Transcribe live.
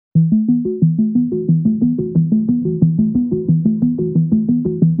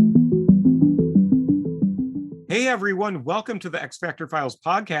everyone, welcome to the X Factor Files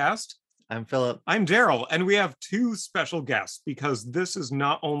podcast. I'm Philip. I'm Daryl, and we have two special guests because this is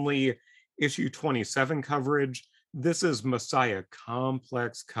not only issue 27 coverage, this is Messiah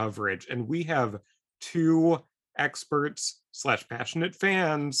Complex coverage, and we have two experts / passionate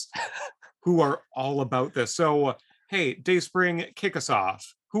fans who are all about this. So, hey, Dayspring, kick us off.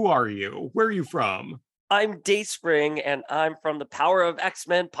 Who are you? Where are you from? I'm Dayspring, and I'm from the Power of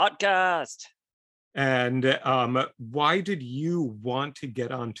X-Men podcast. And why did you want to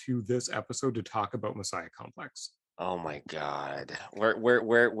get onto this episode to talk about Messiah Complex? Oh my God,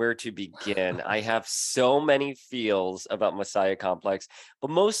 where to begin? I have so many feels about Messiah Complex, but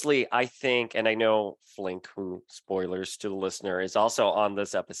mostly I think, and I know Flink, who spoilers to the listener, is also on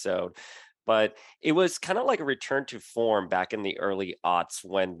this episode, but it was kind of like a return to form back in the early aughts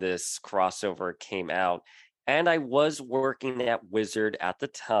when this crossover came out. And I was working at Wizard at the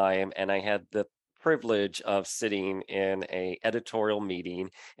time, and I had the privilege of sitting in a editorial meeting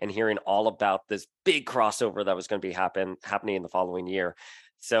and hearing all about this big crossover that was going to be happening in the following year.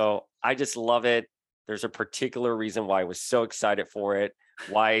 So I just love it. There's a particular reason why I was so excited for it,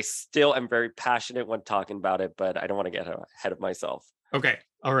 why I still am very passionate when talking about it, but I don't want to get ahead of myself. Okay.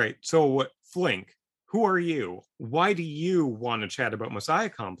 All right. So Flink, who are you? Why do you want to chat about Messiah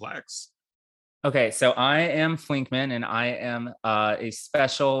Complex? Okay, so I am Flinkman, and I am a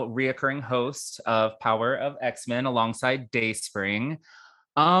special reoccurring host of Power of X-Men alongside Dayspring.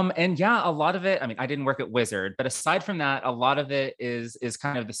 And yeah, a lot of it, I mean, I didn't work at Wizard, but aside from that, a lot of it is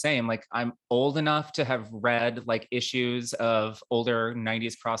kind of the same. Like, I'm old enough to have read like issues of older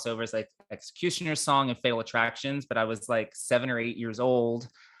 90s crossovers like Executioner's Song and Fatal Attractions, but I was like 7 or 8 years old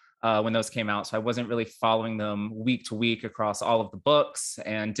when those came out. So I wasn't really following them week to week across all of the books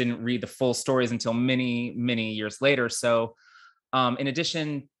and didn't read the full stories until many, many years later. So in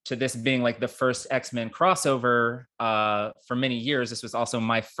addition to this being like the first X-Men crossover for many years, this was also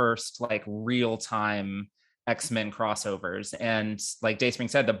my first like real-time X-Men crossovers. And like Dayspring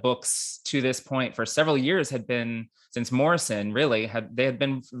said, the books to this point for several years had been, since Morrison really had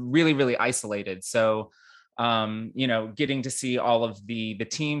been really, really isolated. So getting to see all of the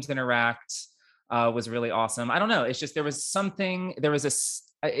teams interact was really awesome. I don't know. It's just,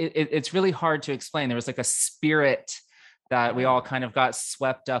 it's really hard to explain. There was like a spirit that we all kind of got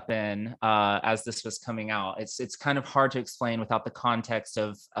swept up in as this was coming out. It's kind of hard to explain without the context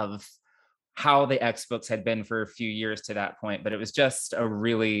of how the X books had been for a few years to that point. But it was just a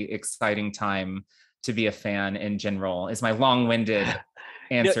really exciting time to be a fan in general, is my long-winded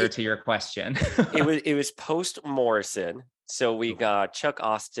answer to your question. it was post Morrison. So we got Chuck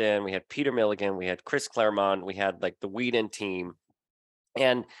Austin, we had Peter Milligan, we had Chris Claremont, we had like the Whedon team.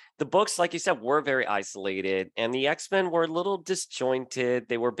 And the books, like you said, were very isolated, and the X-Men were a little disjointed.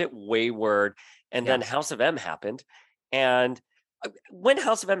 They were a bit wayward. And then House of M happened. And when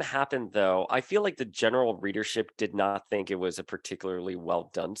House of M happened, though, I feel like the general readership did not think it was a particularly well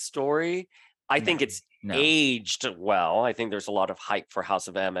done story. I think it's aged well. I think there's a lot of hype for House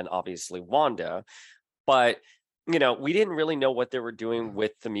of M and obviously Wanda, but we didn't really know what they were doing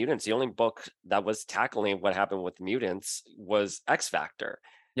with the mutants. The only book that was tackling what happened with the mutants was X Factor.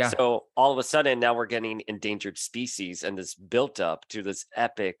 Yeah. So all of a sudden now we're getting Endangered Species, and this built up to this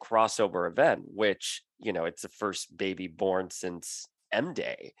epic crossover event, which, it's the first baby born since M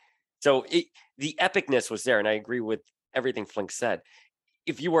Day. So the epicness was there. And I agree with everything Flink said.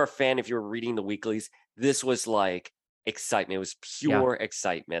 If you were a fan, if you were reading the weeklies, this was like excitement. It was pure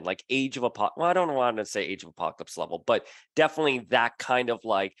excitement, like Age of Apocalypse. Well, I don't want to say Age of Apocalypse level, but definitely that kind of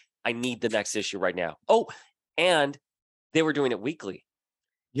like, I need the next issue right now. Oh, and they were doing it weekly.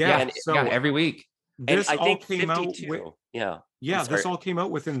 Every week. This and I think came 52. out. This all came out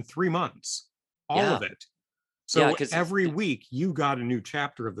within 3 months. All of it. So every week you got a new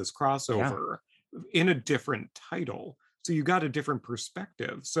chapter of this crossover in a different title. So you got a different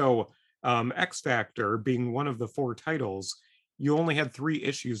perspective. So X Factor being one of the 4 titles, you only had 3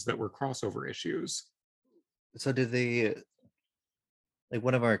 issues that were crossover issues. So did they, like,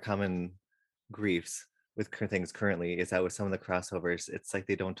 one of our common griefs with things currently is that with some of the crossovers, it's like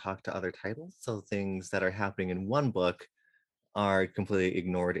they don't talk to other titles. So things that are happening in one book are completely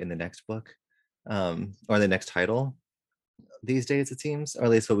ignored in the next book or the next title these days, it seems, or at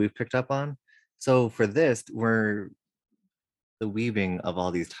least what we've picked up on. So for this, the weaving of all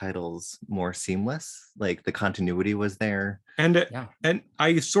these titles more seamless, like the continuity was there. And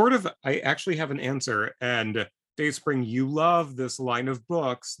I actually have an answer. And Dayspring, you love this line of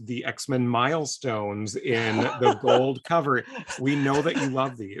books, the X-Men Milestones in the gold cover. We know that you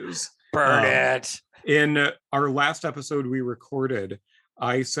love these. Burn it. In our last episode we recorded,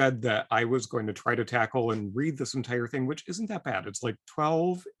 I said that I was going to try to tackle and read this entire thing, which isn't that bad. It's like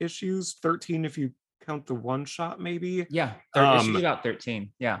 12 issues, 13 if you count the one shot, maybe. Yeah, third issue about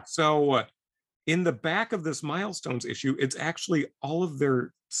 13. Yeah. So in the back of this Milestones issue, it's actually all of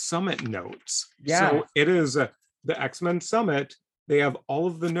their summit notes. Yeah. So it is the X-Men Summit. They have all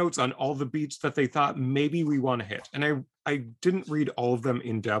of the notes on all the beats that they thought maybe we want to hit. And I didn't read all of them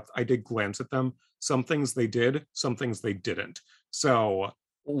in depth. I did glance at them. Some things they did, some things they didn't. So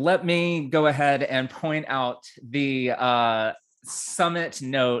let me go ahead and point out the summit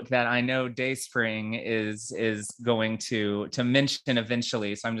note that I know Dayspring is going to mention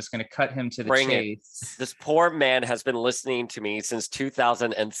eventually. So I'm just going to cut him to the chase. This poor man has been listening to me since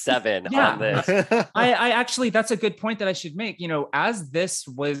 2007 on this. I actually, that's a good point that I should make. You know, as this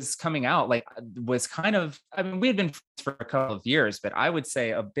was coming out, like was kind of, I mean, we had been friends for a couple of years, but I would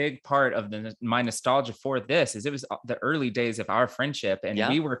say a big part of my nostalgia for this is it was the early days of our friendship, and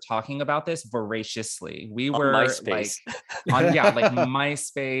we were talking about this voraciously. We were MySpace. like on like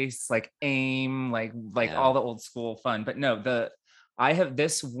MySpace, like AIM, like all the old school fun. But no, I have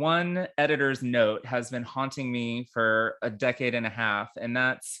this one editor's note has been haunting me for a decade and a half, and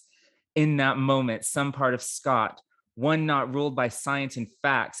that's in that moment, some part of Scott, one not ruled by science and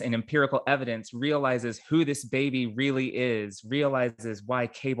facts and empirical evidence, realizes who this baby really is, realizes why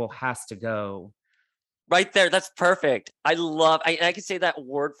Cable has to go. Right there, that's perfect. I can say that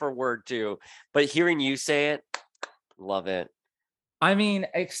word for word too, but hearing you say it, love it. I mean,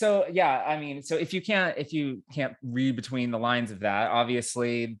 so yeah, I mean, so if you can't read between the lines of that,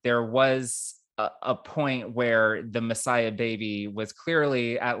 obviously there was a point where the Messiah baby was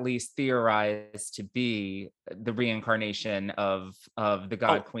clearly at least theorized to be the reincarnation of the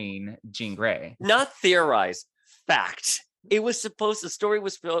God Queen, Jean Grey. Not theorized, fact. It was the story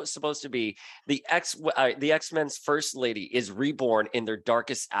was supposed to be the X-Men's first lady is reborn in their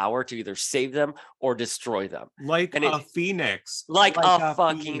darkest hour to either save them or destroy them. Like a phoenix. Like a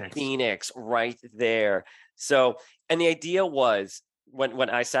fucking phoenix right there. So, and the idea was when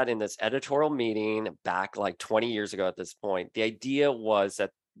I sat in this editorial meeting back like 20 years ago at this point, the idea was that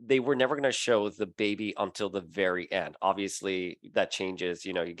they were never going to show the baby until the very end. Obviously, that changes.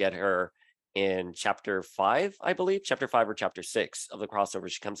 You know, you get her in chapter 5, I believe, chapter 5 or chapter 6 of the crossover.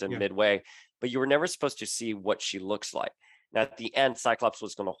 She comes in midway, but you were never supposed to see what she looks like. Now at the end, Cyclops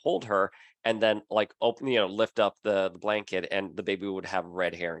was going to hold her and then like open, lift up the blanket, and the baby would have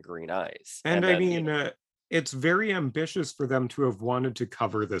red hair and green eyes. And I mean, it's very ambitious for them to have wanted to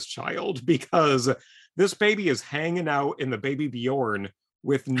cover this child, because this baby is hanging out in the baby Bjorn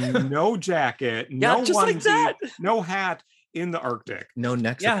with no jacket, no just onesie, like that. no hat in the Arctic. No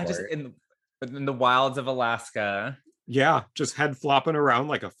neck support. Just in the wilds of Alaska. Yeah, just head flopping around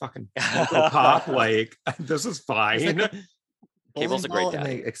like a fucking pop. Like, this is fine. Cable's a great dad.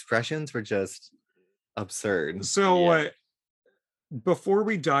 The expressions were just absurd. So before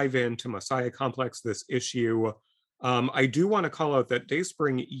we dive into Messiah Complex, this issue, I do want to call out that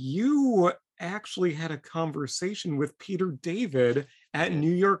Dayspring, you actually had a conversation with Peter David at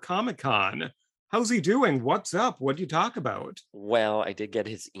New York Comic Con. How's he doing? What's up? What do you talk about? Well, I did get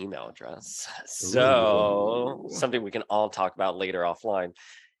his email address. So something we can all talk about later offline.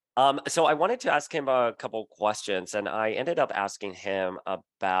 So I wanted to ask him a couple questions, and I ended up asking him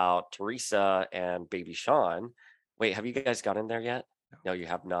about Teresa and baby Sean. Wait, have you guys got in there yet? No, you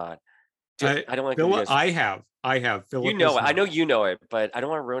have not. Dude, I don't want to. Philip, I have. Philip, you know it. I know you know it, but I don't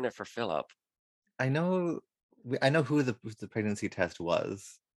want to ruin it for Philip. I know who the pregnancy test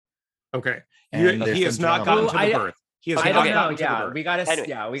was. Okay, he has not gotten to the birth. He has not gotten to the birth. We gotta.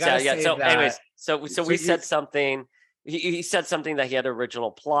 Anyway, we gotta. Say so, that. anyways, so we said something. He said something that he had an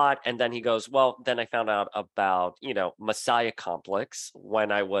original plot, and then he goes, well, then I found out about Messiah Complex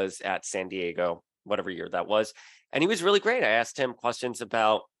when I was at San Diego, whatever year that was, and he was really great. I asked him questions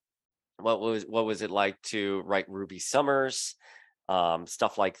about what was it like to write Ruby Summers,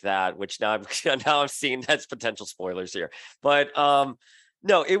 stuff like that. Which now I'm seeing that's potential spoilers here, but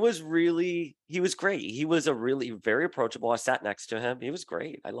no, he was great. He was a really very approachable. I sat next to him. He was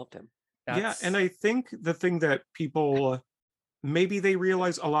great. I loved him. Yeah, and I think the thing that people maybe they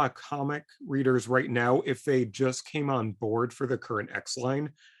realize, a lot of comic readers right now, if they just came on board for the current X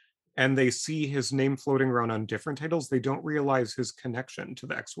line and they see his name floating around on different titles, they don't realize his connection to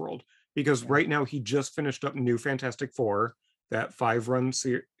the X world, because right now he just finished up New Fantastic Four, that 5-run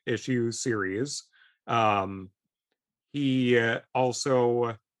issue series. He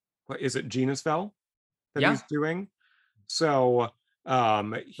also, what is it, Genus Vel that he's doing? So who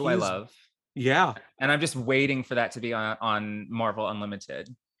I love. Yeah. And I'm just waiting for that to be on Marvel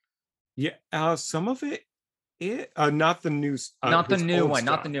Unlimited. Yeah. Some of it Not the new, Not the his new old one,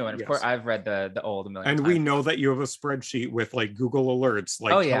 not stuff. the new one. Of Yes. course, I've read the old a million And times. we know that you have a spreadsheet with like Google alerts,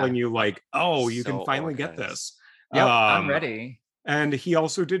 like Oh, yeah. telling you like, oh, you can So finally get organized. this. Yep, I'm ready. And he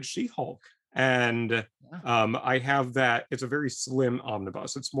also did She-Hulk. And Yeah. I have that. It's a very slim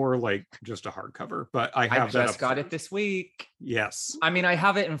omnibus. It's more like just a hardcover, but I have that just got it upstairs. this week. Yes. I mean, I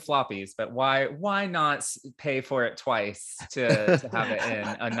have it in floppies, but why not pay for it twice to have it in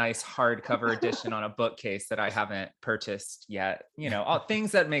a nice hardcover edition on a bookcase that I haven't purchased yet? You know, all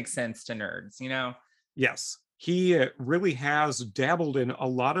things that make sense to nerds, you know? Yes. He really has dabbled in a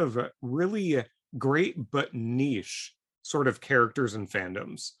lot of really great but niche sort of characters and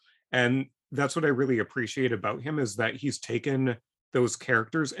fandoms. And that's what I really appreciate about him, is that he's taken those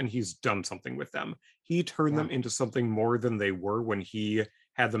characters and he's done something with them. He turned them into something more than they were when he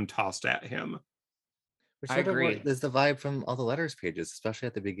had them tossed at him. Which I sort of agree. is the vibe from all the letters pages, especially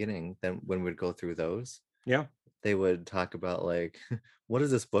at the beginning. Then when we'd go through those, Yeah. they would talk about like, what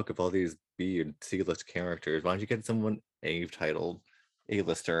is this book of all these B and C-list characters? Why don't you get someone A-titled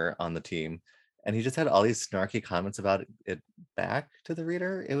A-lister on the team? And he just had all these snarky comments about it back to the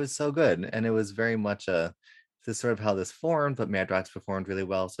reader. It was so good. And it was very much this sort of how this formed, but Madrox performed really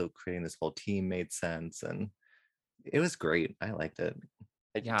well. So creating this whole team made sense. And it was great. I liked it.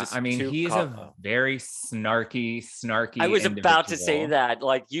 Yeah, I mean, he's a very snarky I was about to say individual. that.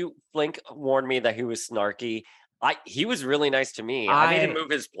 Like Flink warned me that he was snarky. He was really nice to me. I made him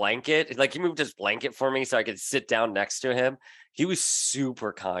move his blanket. Like he moved his blanket for me so I could sit down next to him. He was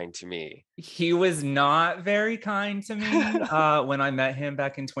super kind to me. He was not very kind to me when I met him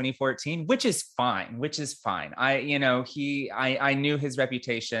back in 2014, which is fine. I knew his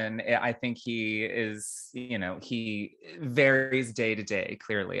reputation. I think he is, he varies day to day,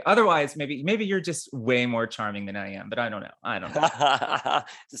 clearly. Otherwise, maybe you're just way more charming than I am, but I don't know.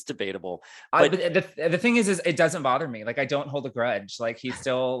 It's debatable. But the thing is it doesn't bother me. Like, I don't hold a grudge. Like, he's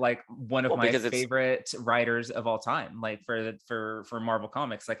still like one of my favorite writers of all time. Like for Marvel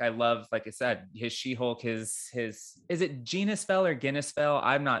Comics, like I love, like I said, his She-Hulk, his is it Genus Fell or Guinness Fell?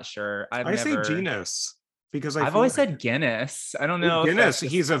 I'm not sure. I say Genus because I've always said Guinness. I don't know. Guinness.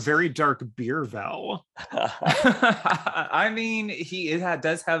 He's a very dark beer val. I mean,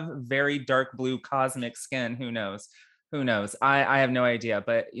 does have very dark blue cosmic skin. Who knows? I have no idea.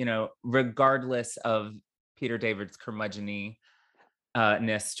 But regardless of Peter David's curmudgeon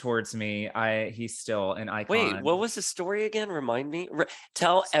ness towards me, he's still an icon. Wait, what was the story again? Remind me.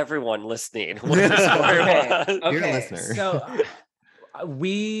 Tell everyone listening what the story was. Okay, you're a listener. So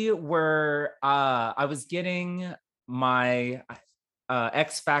we were. I was getting my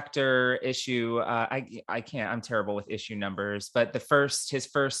X Factor issue. I can't. I'm terrible with issue numbers, but his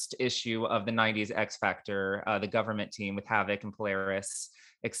first issue of the '90s X Factor, the government team with Havoc and Polaris,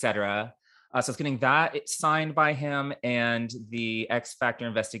 etc. So I was getting that signed by him, and the X Factor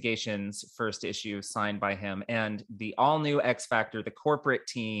Investigations first issue signed by him, and the all new X Factor, the corporate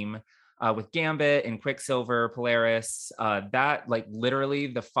team with Gambit and Quicksilver, Polaris. That, like, literally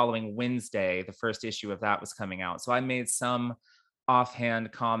the following Wednesday, the first issue of that was coming out. So I made some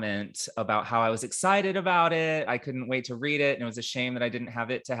offhand comment about how I was excited about it. I couldn't wait to read it, and it was a shame that I didn't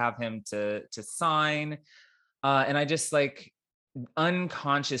have him to sign. And I just like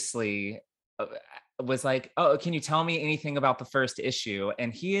unconsciously was like, oh, can you tell me anything about the first issue?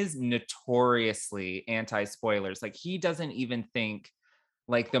 And he is notoriously anti-spoilers. Like, he doesn't even think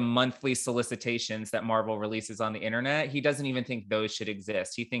like the monthly solicitations that Marvel releases on the internet, he doesn't even think those should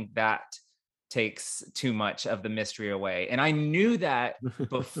exist. He thinks that takes too much of the mystery away. And I knew that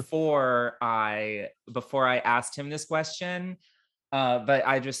before I asked him this question. But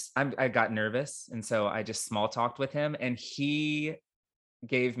I got nervous. And so I just small talked with him, and he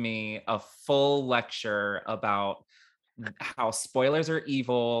gave me a full lecture about how spoilers are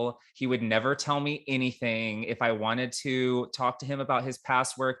evil. He would never tell me anything. If I wanted to talk to him about his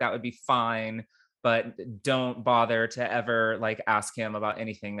past work, that would be fine, but don't bother to ever like ask him about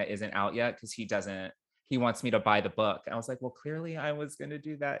anything that isn't out yet, because he wants me to buy the book. And I was like, well, clearly I was going to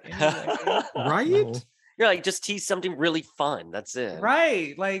do that anyway. Right? No. You're like, just tease something really fun. That's it.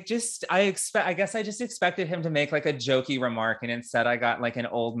 Right. Like, I guess I just expected him to make like a jokey remark, and instead I got like an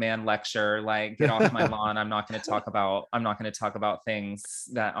old man lecture, like, get off my lawn. I'm not going to talk about things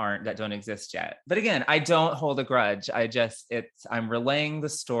that don't exist yet. But again, I don't hold a grudge. I'm relaying the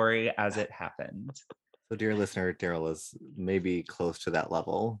story as it happened. So, dear listener, Daryl is maybe close to that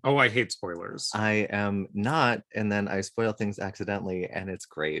level. Oh, I hate spoilers. I am not, and then I spoil things accidentally, and it's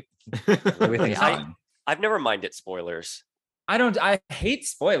great. Everything's fine. I've never minded spoilers. I hate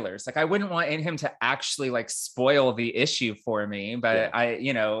spoilers. Like I wouldn't want him to actually like spoil the issue for me, but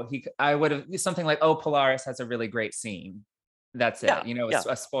I would have something like, oh, Polaris has a really great scene. That's Yeah, it. You know, yeah.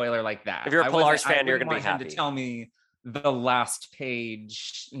 a spoiler like that. If you're a Polaris fan, you're wouldn't gonna be want him to happy. tell me the last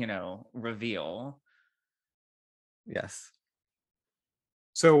page, reveal. Yes.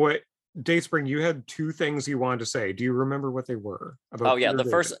 So what, Dayspring, you had two things you wanted to say. Do you remember what they were? About Oh yeah, Peter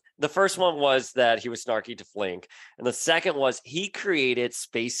David? the first one was that he was snarky to Flink, and the second was he created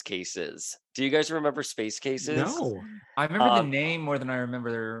space cases. Do you guys remember space cases? No. I remember the name more than I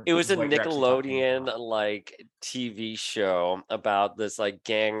remember. It was a what you're actually talking Nickelodeon about. like TV show about this like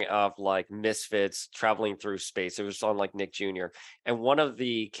gang of like misfits traveling through space. It was on like Nick Jr. And one of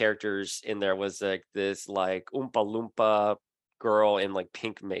the characters in there was like this like Oompa Loompa girl in like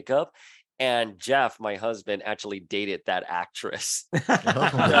pink makeup. And Jeff, my husband, actually dated that actress.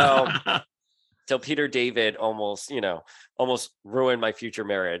 So Peter David almost ruined my future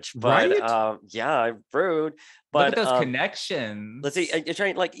marriage. But Right? yeah, I'm rude. But look at those connections. let's see. You're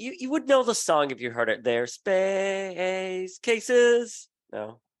trying like you would know the song if you heard it. There, space cases.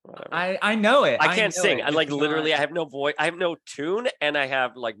 No, whatever. I know it. I can't sing. I It's like literally. not- I have no voice. I have no tune, and I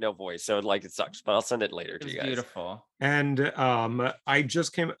have like no voice. So like it sucks. But I'll send it later It to was you guys. beautiful. And I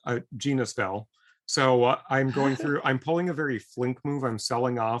just came Genus fell. So I'm going through, I'm pulling a very Flink move. I'm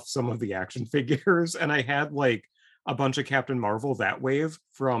selling off some of the action figures, and I had like a bunch of Captain Marvel that wave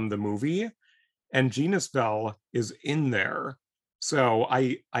from the movie, and Genus Bell is in there. So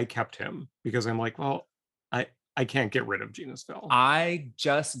I kept him because I'm like, well, I can't get rid of Genus Bell. I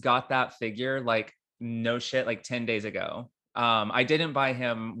just got that figure like no shit like 10 days ago. I didn't buy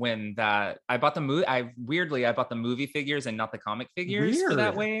him when that I bought the movie. I bought the movie figures and not the comic figures for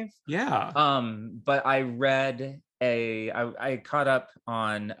that Weird. wave. Yeah. But I read I caught up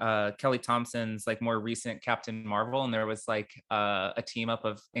on Kelly Thompson's like more recent Captain Marvel, and there was like a team up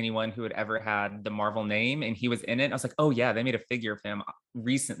of anyone who had ever had the Marvel name, and he was in it. I was like, oh yeah, they made a figure of him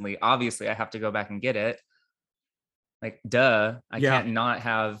recently. Obviously, I have to go back and get it. Like, duh, I can't not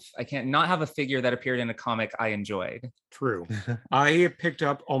have a figure that appeared in a comic I enjoyed. True. I picked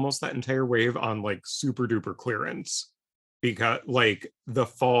up almost that entire wave on like super duper clearance because like the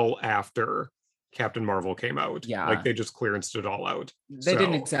fall after Captain Marvel came out. Yeah. Like they just clearanced it all out. They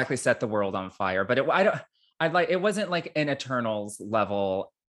didn't exactly set the world on fire, but it wasn't like an Eternals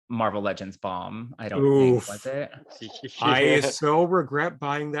level Marvel Legends bomb. I don't think, was it? I so regret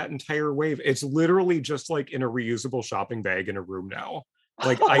buying that entire wave. It's literally just like in a reusable shopping bag in a room now.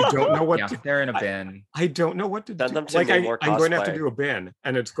 Like I don't know what they're in a bin. I don't know what to Send do. them to Like me, more I'm going to have to cosplay. do a bin,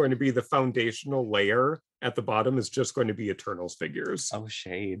 and it's going to be the foundational layer at the bottom is just going to be Eternals figures. Oh,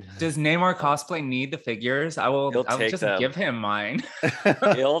 shade. Does Namor cosplay need the figures? I'll take just them. give him mine.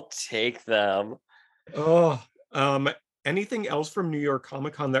 He'll take them. Oh, anything else from New York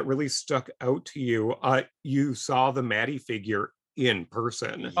Comic Con that really stuck out to you? You saw the Maddie figure in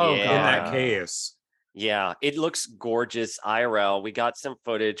person. Oh, In God. that case. Yeah, it looks gorgeous IRL. We got some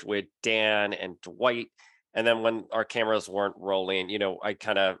footage with Dan and Dwight. And then when our cameras weren't rolling, I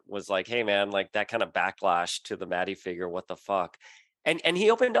kind of was like, hey, man, like that kind of backlash to the Maddie figure. What the fuck? And he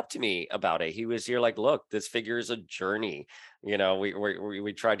opened up to me about it. He was here like, look, this figure is a journey.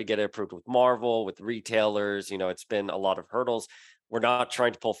 We tried to get it approved with Marvel, with retailers. It's been a lot of hurdles. We're not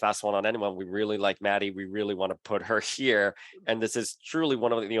trying to pull fast one on anyone. We really like Maddie. We really want to put her here. And this is truly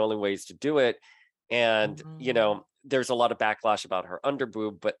one of the only ways to do it. And, there's a lot of backlash about her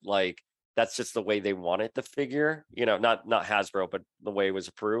underboob, but like, that's just the way they wanted the figure, not Hasbro, but the way it was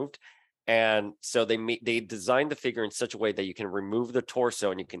approved. And so they designed the figure in such a way that you can remove the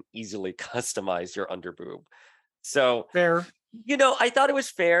torso and you can easily customize your underboob. So Fair. I thought it was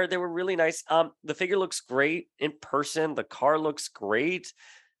fair. They were really nice. The figure looks great in person. The car looks great.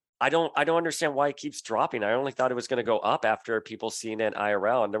 I don't understand why it keeps dropping. I only thought it was going to go up after people seeing it in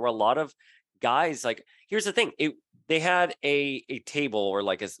IRL. And there were a lot of guys like, here's the thing. They had a table or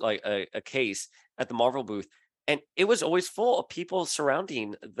like a case at the Marvel booth, and it was always full of people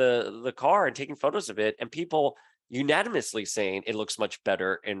surrounding the car and taking photos of it, and people unanimously saying it looks much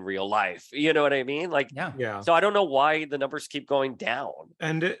better in real life. You know what I mean? Like, Yeah. So I don't know why the numbers keep going down.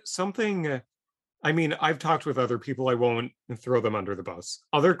 And I mean, I've talked with other people, I won't throw them under the bus.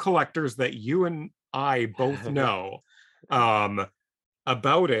 Other collectors that you and I both know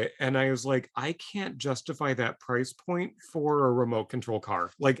about it. And I was like, I can't justify that price point for a remote control car.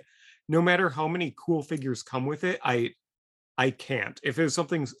 Like, no matter how many cool figures come with it, I can't. If it's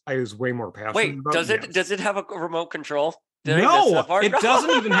something I was way more passionate Wait, about. does it have a remote control? No, it doesn't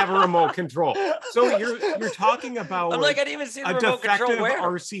even have a remote control. So you're talking about I'm like, I didn't even see the a remote control defective where.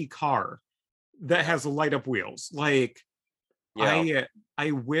 RC car that has light up wheels. Like, Yeah.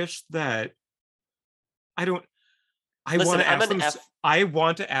 I wish that I don't I Listen, want to I'm ask an them F. I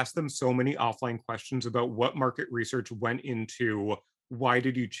want to ask them so many offline questions about what market research went into why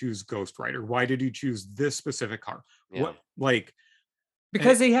did you choose Ghost Rider? Why did you choose this specific car? Yeah. What like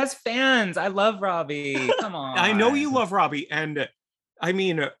Because he has fans. I love Robbie. Come on. I know you love Robbie, and I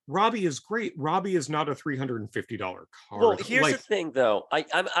mean Robbie is great. Robbie is not a $350 car. Well, here's the Like thing, though.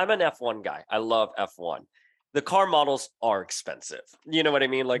 I'm an F1 guy. I love F1. The car models are expensive. You know what I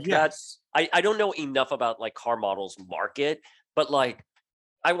mean? Like that. yes. I don't know enough about like car models market, but like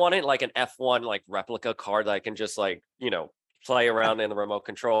I wanted like an F1 like replica car that I can just like, play around in the remote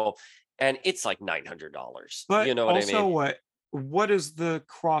control. And it's like $900. But You know what I also mean? what is the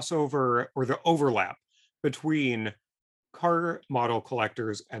crossover or the overlap between car model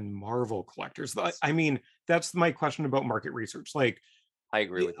collectors and Marvel collectors? I mean, that's my question about market research. Like, I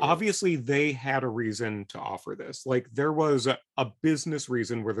agree with you. obviously, they had a reason to offer this. Like, there was a business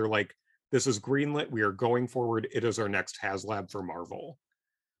reason where they're like, this is greenlit. We are going forward. It is our next HasLab for Marvel.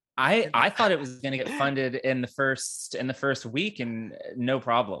 I thought it was going to get funded in the first week and no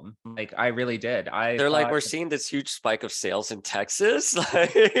problem. Like I really did. They're like, thought, we're seeing this huge spike of sales in Texas.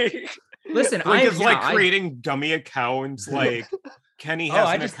 Like, listen, Like, it's like creating dummy accounts. Like, Kenny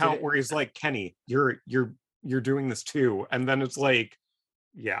has an account where he's like, Kenny, you're doing this too. And then it's like,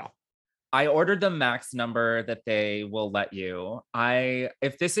 yeah. I ordered the max number that they will let you.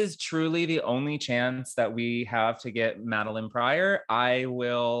 If this is truly the only chance that we have to get Madeline Pryor, I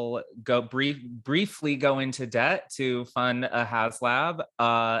will go briefly go into debt to fund a HasLab,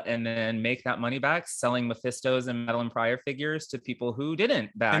 and then make that money back selling Mephistos and Madeline Pryor figures to people who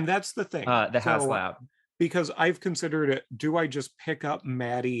didn't back. And that's the thing. HasLab. Because I've considered it, do I just pick up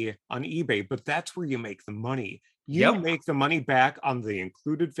Maddie on eBay? But that's where you make the money. You make the money back on the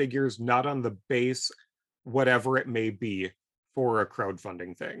included figures, not on the base, whatever it may be, for a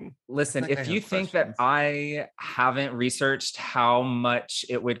crowdfunding thing. Listen, if you think that I haven't researched how much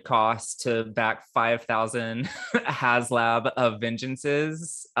it would cost to back 5,000 HasLab of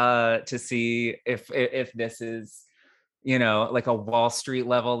Vengeances, to see if this is, like a Wall Street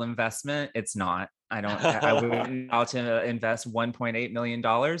level investment, it's not. I wouldn't know how to invest $1.8 million,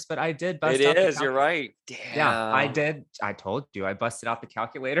 but I did bust out. It is, you're right. Damn. Yeah, I did. I told you, I busted out the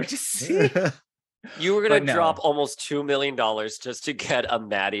calculator to see. You were going to drop almost $2 million just to get a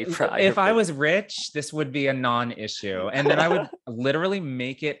Maddie Pryor. If I was rich, this would be a non-issue. And then I would literally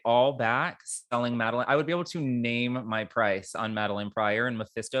make it all back selling Madeline. I would be able to name my price on Madeline Pryor and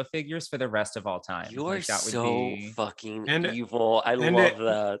Mephisto figures for the rest of all time. You are fucking evil. I love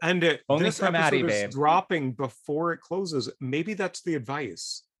that. And only this for episode Maddie, is babe. dropping before it closes. Maybe that's the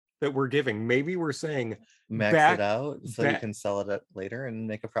advice that we're giving. Maybe we're saying max it out so you can sell it later and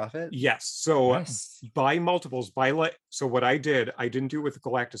make a profit. Yes. So buy multiples. So what I didn't do it with the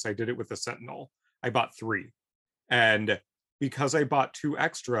Galactus. I did it with the Sentinel. I bought 3, and because I bought 2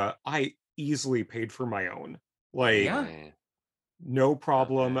 extra, I easily paid for my own. Like, no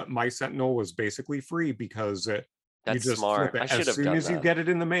problem. Okay. My Sentinel was basically free because you just smart. flip it. As soon as you get it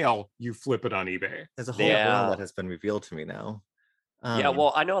in the mail, you flip it on eBay. There's a whole world that has been revealed to me now. Yeah,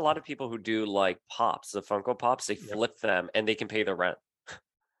 well, I know a lot of people who do like pops, the Funko Pops. They flip them and they can pay the rent.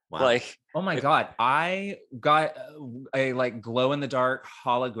 Wow. Like, oh my God, I got a like glow in the dark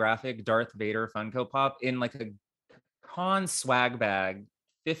holographic Darth Vader Funko Pop in like a con swag bag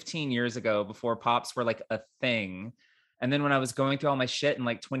 15 years ago, before pops were like a thing. And then when I was going through all my shit in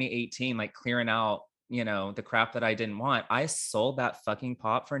like 2018, like clearing out, the crap that I didn't want, I sold that fucking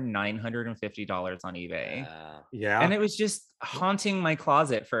pop for $950 on eBay. Yeah. And it was just haunting my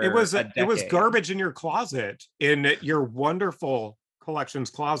closet for it was a decade. It was garbage in your closet, in your wonderful collections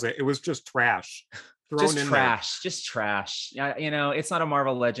closet. It was just trash. Just trash. Yeah, it's not a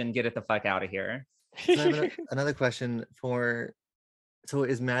Marvel Legend. Get it the fuck out of here. So I have another question so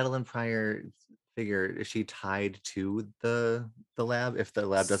is Madeline Pryor figure, is she tied to the lab if the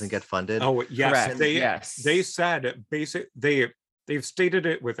lab doesn't get funded? Oh yes. Correct. They said they've stated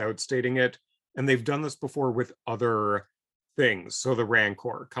it without stating it, and they've done this before with other things. So the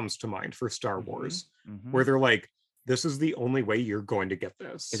Rancor comes to mind for Star Wars, where they're like, this is the only way you're going to get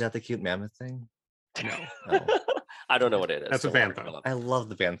this. Is that the cute mammoth thing? No. Oh. I don't know what it is. That's a Bantha. I love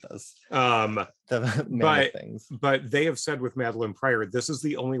the Banthas. The mammoth things. But they have said with Madeline Pryor, this is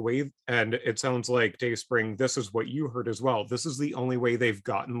the only way, and it sounds like Dayspring, this is what you heard as well. This is the only way they've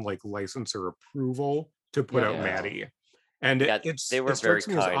gotten like license or approval to put out Maddie. And they were very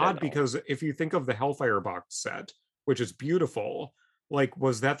kind. Odd because if you think of the Hellfire box set, which is beautiful, like,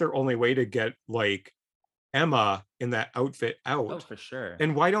 was that their only way to get like Emma in that outfit out? Oh, for sure.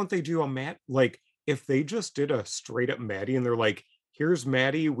 And why don't they do a Matt? Like, if they just did a straight up Maddie and they're like, here's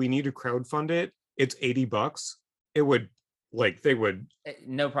Maddie, we need to crowdfund it, it's $80, it would, like, they would,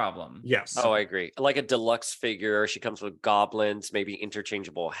 No problem. yes. Oh, I agree. Like a deluxe figure. She comes with goblins, maybe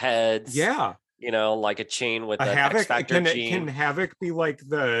interchangeable heads. Yeah. You know, like a chain with A an X Havoc, Factor can gene. Havoc be like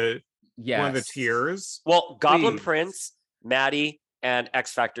the one of the Yes. tiers? Well, Goblin Please. Prince, Maddie, and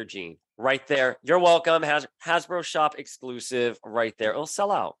X Factor gene. Right there. You're welcome. Hasbro shop exclusive right there. It'll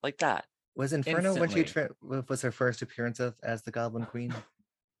sell out like that. Was Inferno when she Instantly. was her first appearance as the Goblin Queen?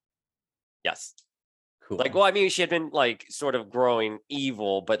 Yes. Cool. Like, well, I mean, she had been like sort of growing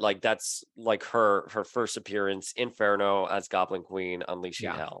evil, but like that's like her first appearance, Inferno as Goblin Queen,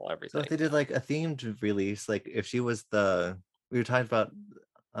 unleashing hell, So everything. if they did like a themed release, like if she was we were talking about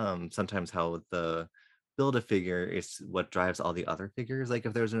sometimes how the build a figure is what drives all the other figures. Like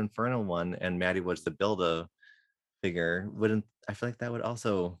if there's an Inferno one and Maddie was the build a figure, wouldn't I feel like that would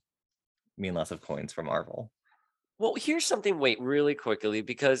also mean lots of coins for Marvel? Well, here's something, wait, really quickly,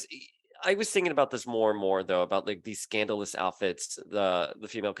 because I was thinking about this more and more though, about like these scandalous outfits the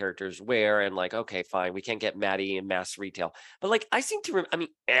female characters wear, and like, okay, fine, we can't get Maddie in mass retail, but like I seem to I mean,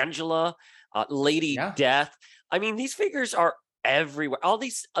 Angela, Lady Death, I mean, these figures are everywhere. All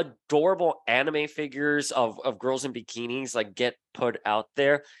these adorable anime figures of girls in bikinis like get put out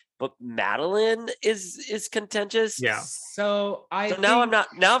there, but Madeline is contentious. Yeah. So now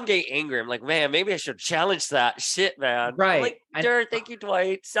I'm getting angry. I'm like, man, maybe I should challenge that shit, man. Right. I'm like, thank you,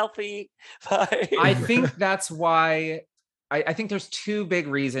 Dwight. Selfie. Bye. I think that's why I think there's two big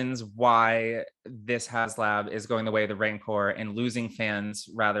reasons why this HasLab is going the way of the Rancor and losing fans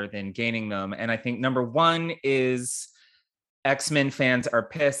rather than gaining them. And I think number one is X-Men fans are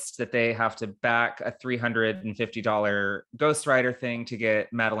pissed that they have to back a $350 Ghost Rider thing to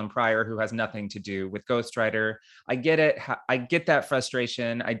get Madeline Pryor, who has nothing to do with Ghost Rider. I get it. I get that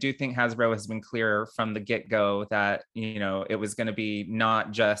frustration. I do think Hasbro has been clear from the get-go that, you know, it was going to be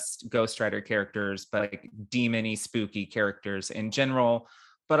not just Ghost Rider characters, but like demon-y, spooky characters in general.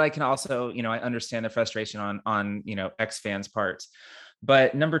 But I can also, you know, I understand the frustration on you know, X fans' parts.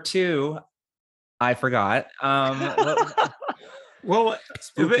 But number two, I forgot. Well,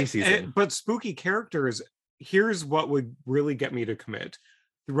 spooky season. But spooky characters, here's what would really get me to commit.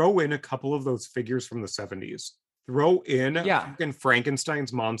 Throw in a couple of those figures from the 70s. Throw in fucking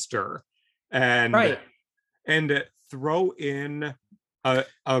Frankenstein's monster. And throw in a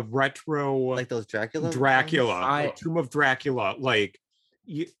retro, like those Dracula, like Tomb of Dracula, like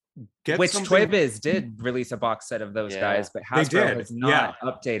which Toy Biz did release a box set of those guys, but Hasbro has not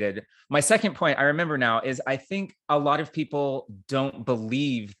updated. My second point I remember now is I think a lot of people don't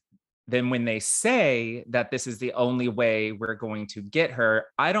believe them when they say that this is the only way we're going to get her.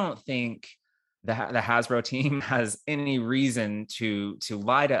 I don't think the Hasbro team has any reason to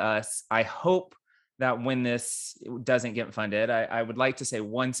lie to us. I hope that when this doesn't get funded, I would like to say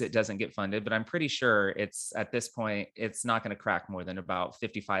once it doesn't get funded, but I'm pretty sure it's at this point, it's not going to crack more than about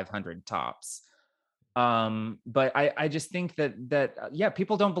 5,500 tops. But I just think that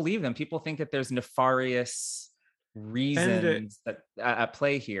people don't believe them. People think that there's nefarious reasons that at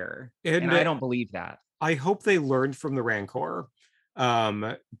play here. And I don't believe that. I hope they learned from the Rancor,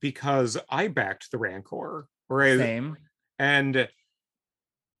 because I backed the Rancor. Same. And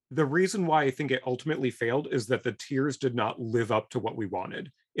the reason why I think it ultimately failed is that the tiers did not live up to what we wanted.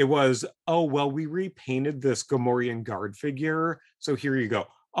 It was, oh, well, we repainted this Gamorrean guard figure, so here you go.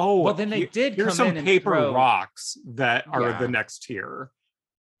 Oh, well, then they did here's come some in paper and rocks that are the next tier.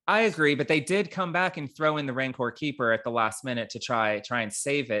 I agree, but they did come back and throw in the Rancor Keeper at the last minute to try and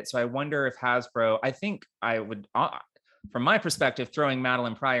save it. So I wonder if Hasbro, I think I would, from my perspective, throwing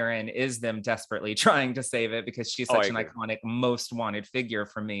Madeline Pryor in is them desperately trying to save it because she's such an iconic, most wanted figure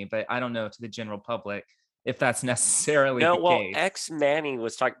for me. But I don't know to the general public if that's necessarily the case. X Manny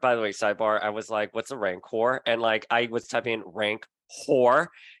was talking, by the way, sidebar, I was like, what's a Rancor? And like, I was typing rank whore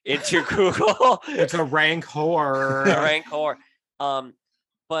into Google. It's a rank whore. A rank whore.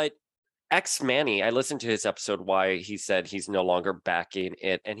 But X Manny, I listened to his episode why he said he's no longer backing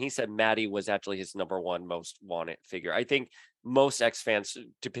it. And he said Maddie was actually his number one most wanted figure. I think most X fans,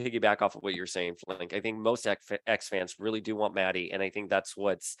 to piggyback off of what you're saying, Flink, I think most X fans really do want Maddie. And I think that's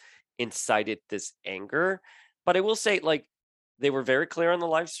what's incited this anger. But I will say, like, they were very clear on the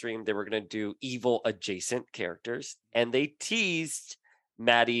live stream. They were going to do evil adjacent characters. And they teased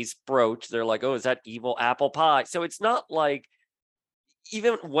Maddie's brooch. They're like, oh, is that evil apple pie? So it's not like,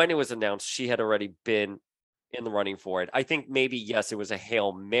 even when it was announced, she had already been in the running for it. I think maybe, yes, it was a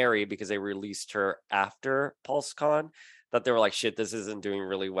Hail Mary because they released her after PulseCon, that they were like, shit, this isn't doing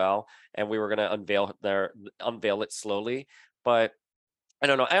really well. And we were going to unveil it slowly. But I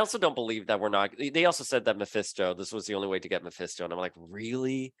don't know. I also don't believe that we're not. They also said that Mephisto, this was the only way to get Mephisto. And I'm like,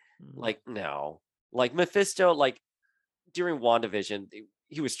 really? Like, no. Like Mephisto, like during WandaVision,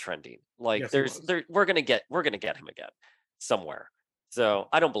 he was trending. Like Yes, he was. we're gonna get him again somewhere. So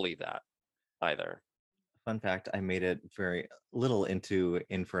I don't believe that either. Fun fact, I made it very little into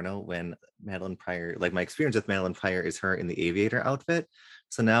Inferno when Madeline Pryor, like my experience with Madeline Pryor is her in the aviator outfit.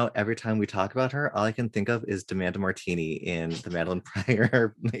 So now every time we talk about her, all I can think of is Demanda Martini in the Madeline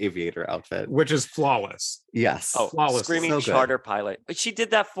Pryor aviator outfit. Which is flawless. Yes. Oh, Flawless. Screaming So good. Charter Pilot. But she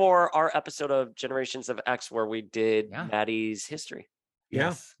did that for our episode of Generations of X where we did Maddie's history. Yeah.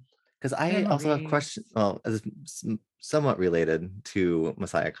 Yes. Because I also have questions. Well, somewhat related to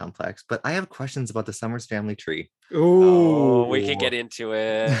Messiah Complex, but I have questions about the Summers family tree. Oh, we can get into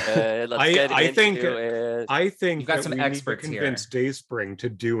it. Let's get I into it. I think You've got that some we need to experts here. convince Dayspring to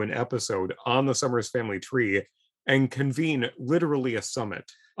do an episode on the Summers family tree and convene literally a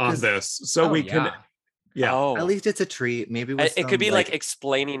summit on this, so we can. Yeah. Oh, At least it's a tree. Maybe with it could be some, like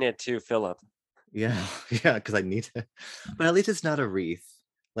explaining it to Philip. Yeah, because I need to. But at least it's not a wreath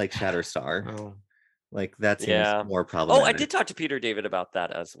like Shatterstar. Oh. Like that seems more problematic. Oh, I did talk to Peter David about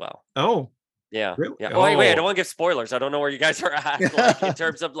that as well. Oh. Yeah. Really? Yeah. Oh, wait, I don't want to give spoilers. I don't know where you guys are at, like, in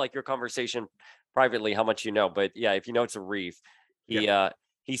terms of like your conversation privately, how much you know. But yeah, if you know it's a wreath,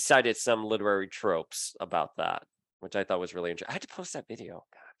 he cited some literary tropes about that, which I thought was really interesting. I had to post that video.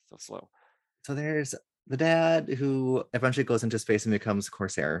 God, so slow. So there's the dad who eventually goes into space and becomes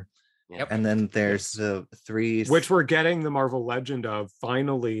Corsair. Yep. And then there's the three, which we're getting the Marvel Legend of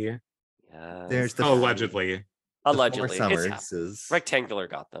finally. There's the allegedly. Allegedly, Summers Rectangular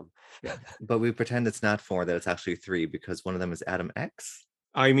got them. Yeah, but we pretend it's not 4; that it's actually 3 because one of them is Adam X.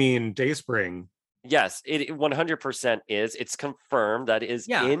 I mean, Dayspring. Yes, it 100% is. It's confirmed that is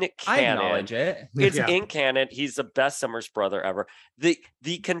in canon. I acknowledge it. It's in canon. He's the best Summers brother ever. The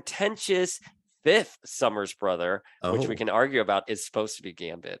contentious 5th Summers brother, which we can argue about, is supposed to be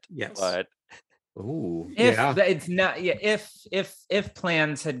Gambit. Yes, but it's not. Yeah, if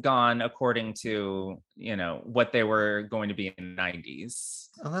plans had gone according to what they were going to be in the 90s.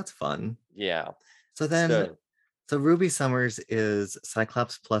 Oh, that's fun. Yeah. So then, so Ruby Summers is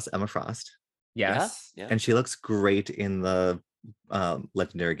Cyclops plus Emma Frost. Yes. Yeah. And she looks great in the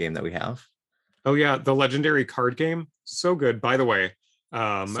legendary game that we have. Oh yeah, the legendary card game, so good. By the way,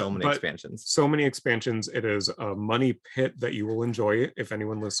 so many expansions. So many expansions. It is a money pit that you will enjoy if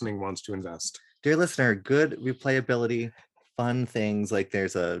anyone listening wants to invest. Dear listener, good replayability, fun things like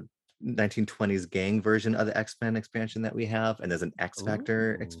there's a 1920s gang version of the X-Men expansion that we have, and there's an X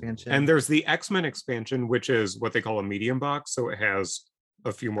Factor expansion. And there's the X-Men expansion, which is what they call a medium box, so it has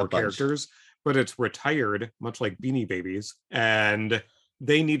a few more characters, but it's retired, much like Beanie Babies, and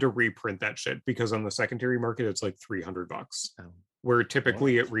they need to reprint that shit because on the secondary market it's like $300, where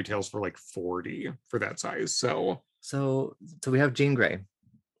typically it retails for like $40 for that size. So we have Jean Grey.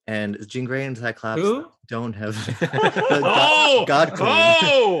 And Jean Grey and Cyclops don't have God Queen.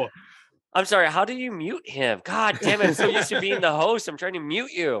 Oh! I'm sorry, how do you mute him? God damn it, I'm so used to being the host. I'm trying to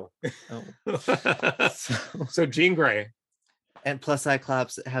mute you. So Jean Grey. And plus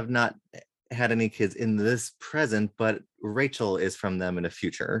Cyclops have not had any kids in this present, but Rachel is from them in the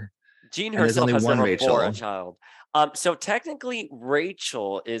future. Jean herself has never born a child. So technically,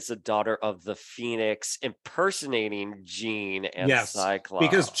 Rachel is the daughter of the Phoenix impersonating Jean and Cyclops.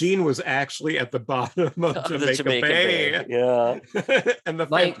 Because Jean was actually at the bottom of Jamaica Bay. Yeah. And the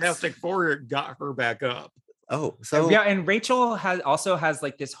Fantastic Four got her back up. Oh, so yeah, and Rachel also has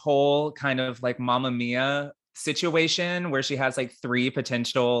like this whole kind of like Mamma Mia situation where she has like 3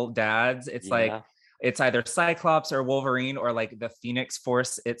 potential dads. It's like it's either Cyclops or Wolverine or like the Phoenix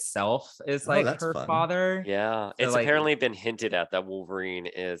Force itself is like her father. Yeah, so it's like, apparently been hinted at that Wolverine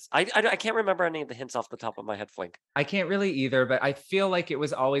is. I can't remember any of the hints off the top of my head, Flink. I can't really either, but I feel like it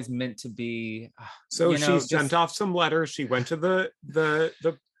was always meant to be. So she sent off some letters. She went to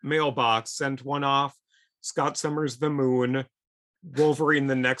the mailbox, sent one off. Scott Summers, the moon. Wolverine,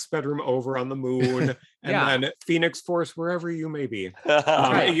 the next bedroom over on the moon, and then Phoenix Force, wherever you may be.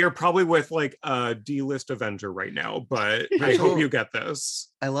 You're probably with like a D-list Avenger right now, but I hope you get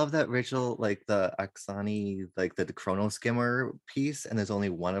this. I love that Rachel, like the Oksani, like the Chrono Skimmer piece, and there's only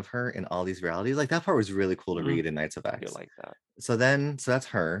one of her in all these realities. Like that part was really cool to read in Knights of X. I like that. So that's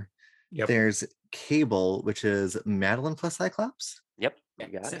her. Yep. There's Cable, which is Madeline plus Cyclops. Yep, you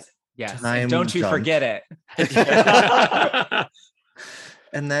got it. Yes, don't you forget it.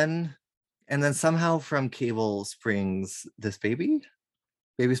 And then somehow from Cable springs this baby.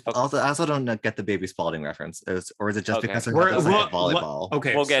 I also don't get the Baby Spalding reference. Or is it just Okay. because they're We're- like well, volleyball?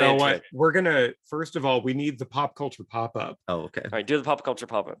 Okay, We'll get so into it. we're gonna first of all, we need the pop culture pop-up Oh, okay. All right, do the pop culture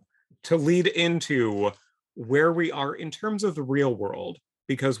pop-up. to lead into where we are in terms of the real world,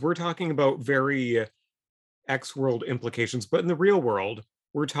 because we're talking about very X world implications, but in the real world,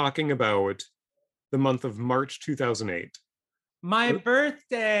 we're talking about the month of March 2008. My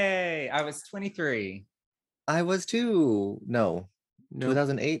birthday. I was 23. I was too. No, No,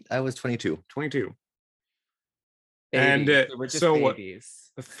 2008. I was 22. 22. Babies. And We're just so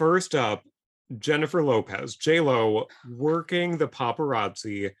babies. first up, Jennifer Lopez, J-Lo, working the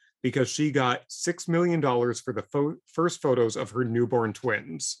paparazzi because she got $6 million for the first photos of her newborn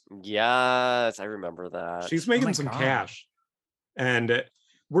twins. Yes, I remember that. She's making my some God. cash. And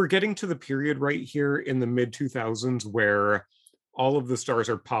we're getting to the period right here in the mid 2000s where all of the stars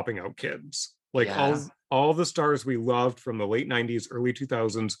are popping out kids. Like Yeah. all the stars we loved from the late 90s, early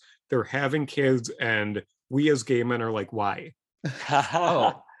 2000s, they're having kids, and we as gay men are like, why?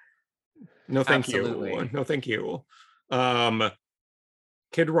 Oh, No, thank Absolutely. you. No, thank you.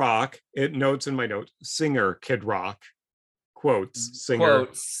 Kid Rock, it notes in my note, singer Kid Rock, quotes, singer.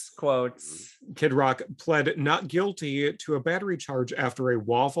 quotes. Kid Rock pled not guilty to a battery charge after a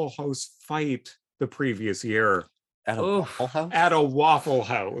Waffle House fight the previous year. At a Oof. Waffle House? At a Waffle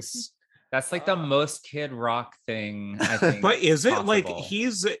House. That's like the most Kid Rock thing, I think. But is it like possible.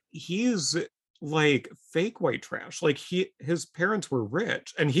 he's like fake white trash? Like his parents were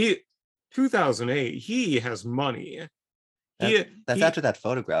rich, and 2008, he has money. That's after that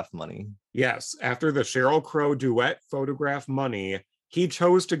photograph money. Yes, after the Sheryl Crow duet photograph money, he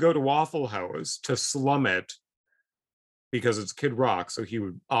chose to go to Waffle House to slum it because it's Kid Rock, so he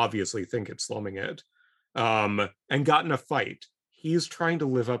would obviously think it's slumming it. And got in a fight. He's trying to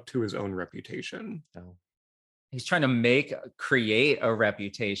live up to his own reputation. Oh. He's trying to create a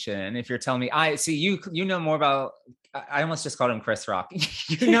reputation. If you're telling me, I see you know more about, I almost just called him Chris Rock.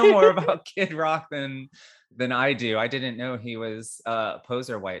 You know more about Kid Rock than I do. I didn't know he was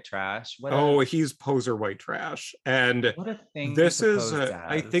poser white trash. He's poser white trash. And what a thing. this is,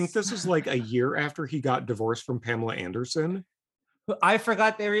 I think this is like a year after he got divorced from Pamela Anderson. I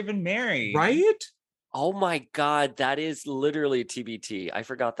forgot they were even married. Right? Oh my God, that is literally TBT. I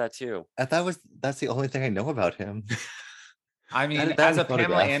forgot that too. That's the only thing I know about him. I mean, That as a photograph.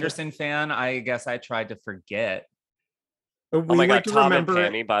 Pamela Anderson fan, I guess I tried to forget. Oh my God, Tom remember,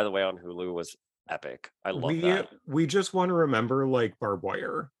 and Pammy, by the way, on Hulu was epic. I love that. We just want to remember like Barbed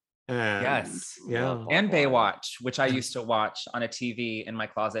Wire. And, Yes. Yeah. And Baywatch, which I used to watch on a TV in my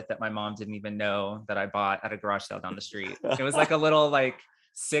closet that my mom didn't even know that I bought at a garage sale down the street. It was like a little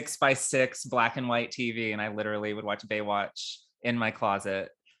 6x6 black and white TV, and I literally would watch Baywatch in my closet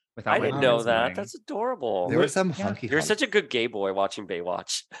without. I my didn't know parents that. knowing. That's adorable. There was some hunky. You're such a good gay boy watching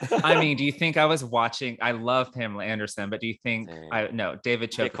Baywatch. I mean, do you think I was watching? I love Pamela Anderson, but do you think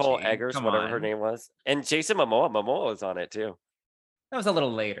David Chopachi, Nicole Eggers, whatever her name was, and Jason Momoa. Momoa was on it too. That was a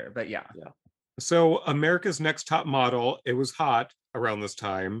little later, but yeah. So America's Next Top Model, it was hot around this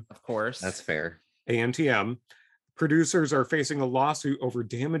time. Of course. That's fair. ANTM. Producers are facing a lawsuit over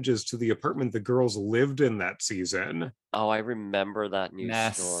damages to the apartment the girls lived in that season. Oh, I remember that news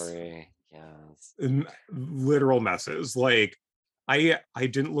Mess. story. Yes. Literal messes. Like, I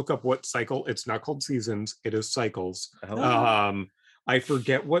didn't look up what cycle. It's not called seasons. It is cycles. Oh. I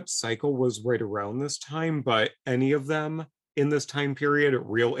forget what cycle was right around this time, but any of them in this time period,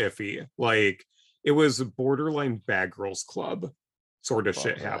 real iffy. Like, it was borderline Bad Girls Club sort of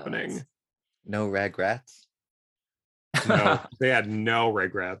shit happening. No regrets. No, they had no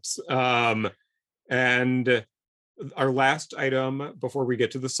regrets. And our last item before we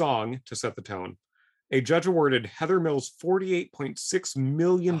get to the song to set the tone. A judge awarded Heather Mills $48.6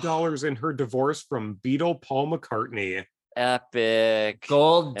 million in her divorce from Beatle Paul McCartney. Epic.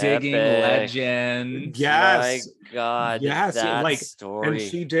 Gold digging Epic. legend. Yes. My God. Yes. That And story.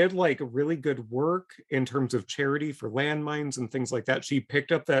 she did really good work in terms of charity for landmines and things like that. She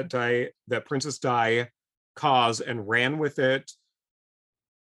picked up that Princess Di cause and ran with it.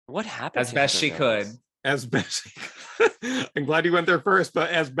 What happened? As best she could. As best she could. I'm glad you went there first, but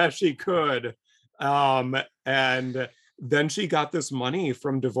as best she could. And then she got this money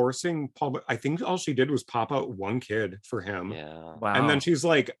from divorcing Paul. I think all she did was pop out one kid for him. Yeah. Wow. And then she's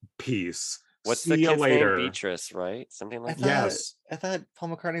like, peace. What's See the you kid's later. name? Beatrice, right? Something like that. Yes. I thought Paul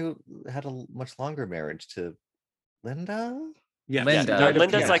McCartney had a much longer marriage to Linda. Yes. Linda. No, Died of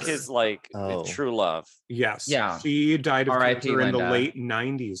Linda's cancer. like his true love. Yes. Yeah. She died of R.I.P. cancer in the Linda. late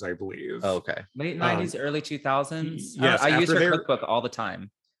 90s, I believe. Oh, okay. Late 90s, early 2000s. yes, I use after her their- cookbook all the time.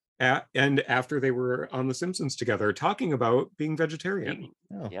 and after they were on The Simpsons together, talking about being vegetarian.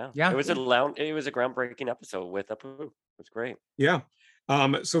 Oh. Yeah. It was a groundbreaking episode with Apu. It was great. Yeah.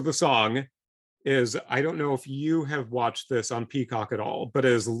 So the song is, I don't know if you have watched this on Peacock at all, but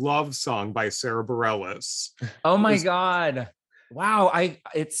is Love Song by Sarah Bareilles. Oh my God. Wow.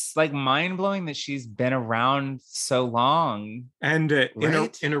 It's like mind-blowing that she's been around so long. And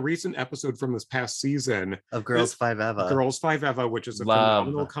Right? in a recent episode from this past season Of Girls Five Eva. Girls Five Eva, which is a Love.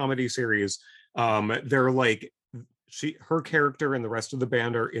 phenomenal comedy series, they're like, her character and the rest of the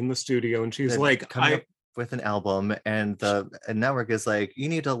band are in the studio, and she's They're like, coming up with an album, and the network is like, you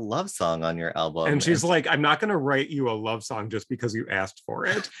need a love song on your album. and she's like, I'm not going to write you a love song just because you asked for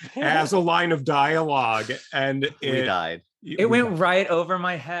it, as a line of dialogue. And we died. It went right over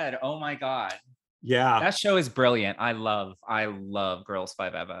my head. Oh my God. Yeah. That show is brilliant. I love Girls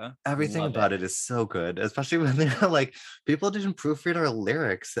Five Eva. Everything about it is so good, especially when they're like, people didn't proofread our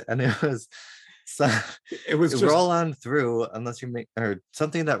lyrics, and it was just roll on through unless you make or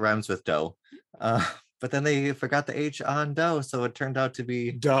something that rhymes with dough. But then they forgot the H on dough, so it turned out to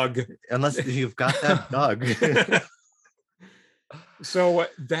be Doug. Unless you've got that Doug. So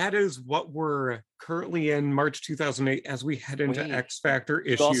that is what we're currently in March 2008 as we head into X Factor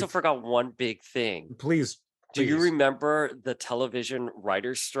issue. You also forgot one big thing. Please. Do you remember the television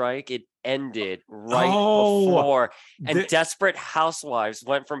writer's strike? It ended right before. And Desperate Housewives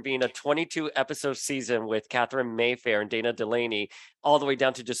went from being a 22 episode season with Catherine Mayfair and Dana Delaney all the way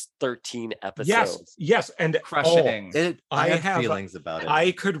down to just 13 episodes. Yes. And crushing. I have feelings about it.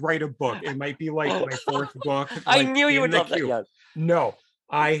 I could write a book. It might be like my fourth book. I knew you would love that. Yeah. No,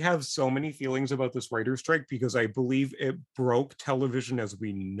 I have so many feelings about this writer's strike because I believe it broke television as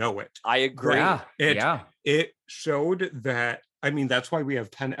we know it. I agree. It showed that, I mean, that's why we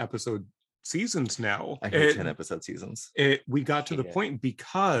have 10 episode seasons now. I hate 10 episode seasons. We got to the point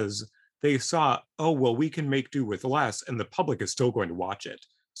because they saw, oh, well, we can make do with less and the public is still going to watch it.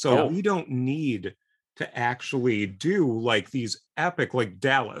 So we don't need to actually do like these epic, like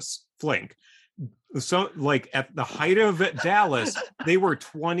Dallas, Flink. So like at the height of Dallas, they were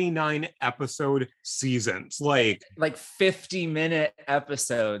 29 episode seasons, like 50-minute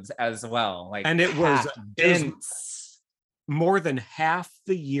episodes as well. Like, and it was more than half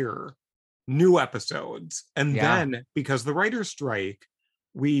the year new episodes. And then because the writer's strike,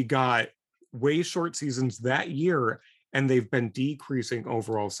 we got way short seasons that year, and they've been decreasing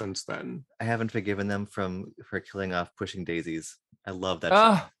overall since then. I haven't forgiven them for killing off Pushing Daisies. I love that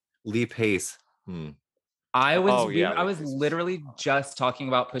show. Lee Pace. I was literally just talking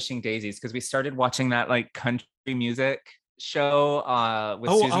about Pushing Daisies because we started watching that like country music show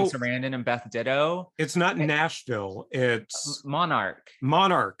with Susan Sarandon and Beth Ditto. It's not Nashville, it's Monarch.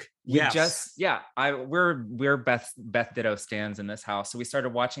 Yes. We're Beth Ditto stans in this house. So we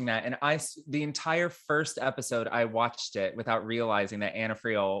started watching that, and the entire first episode I watched it without realizing that Anna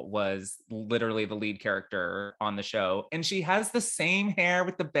Friel was literally the lead character on the show, and she has the same hair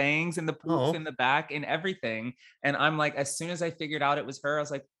with the bangs and the poof in the back and everything. And I'm like, as soon as I figured out it was her, I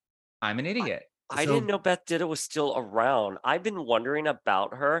was like, I'm an idiot. I didn't know Beth Ditto was still around. I've been wondering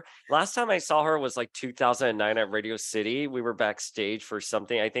about her. Last time I saw her was like 2009 at Radio City. We were backstage for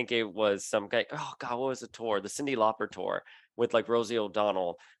something. I think it was some guy. Oh God, what was the tour? The Cyndi Lauper tour with like Rosie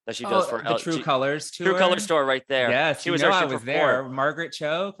O'Donnell that she does for the True Colors tour. True Colors tour right there. Yes, she was there. I was there. Margaret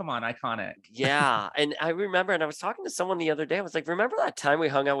Cho, come on, iconic. Yeah, and I remember, and I was talking to someone the other day. I was like, remember that time we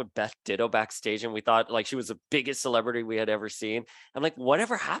hung out with Beth Ditto backstage, and we thought like she was the biggest celebrity we had ever seen. I'm like,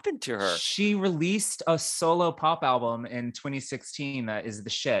 whatever happened to her? She released a solo pop album in 2016 that is the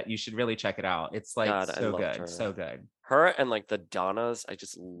shit. You should really check it out. It's like so good, so good. Her and like the Donnas, I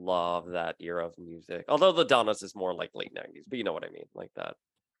just love that era of music. Although the Donnas is more like late 90s, but you know what I mean, like that.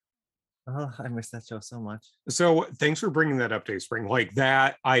 Oh, I miss that show so much. So thanks for bringing that up, Dayspring. Like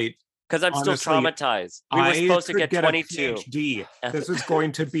that, because I'm still traumatized. We were supposed to get 22. This is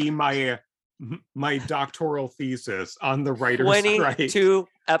going to be my doctoral thesis on the writer's strike. 22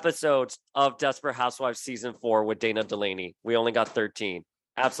 episodes of Desperate Housewives season 4 with Dana Delaney. We only got 13.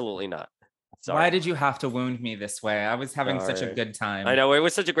 Absolutely not. Sorry. Why did you have to wound me this way? I was having such a good time. I know, it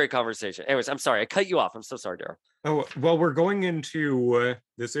was such a great conversation. Anyways, I'm sorry. I cut you off. I'm so sorry, Daryl. Oh, well, we're going into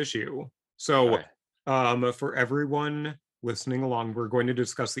this issue. So for everyone listening along, we're going to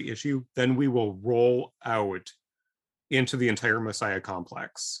discuss the issue. Then we will roll out into the entire Messiah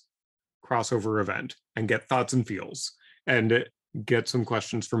Complex crossover event and get thoughts and feels and get some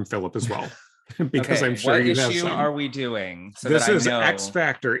questions from Philip as well. Because I'm sure you have some. What issue are we doing? So this is X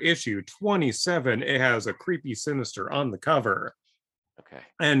Factor issue 27. It has a creepy sinister on the cover. Okay.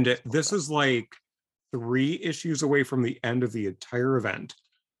 And this is like 3 issues away from the end of the entire event.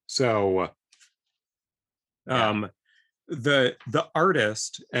 So the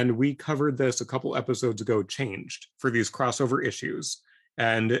artist, and we covered this a couple episodes ago, changed for these crossover issues.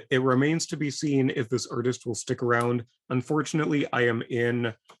 And it remains to be seen if this artist will stick around. Unfortunately, I am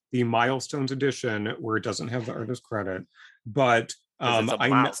in the Milestones edition where it doesn't have the artist credit, but it's a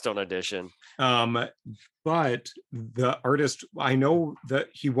milestone edition. But the artist, I know that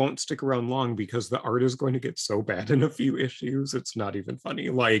he won't stick around long because the art is going to get so bad in a few issues. It's not even funny.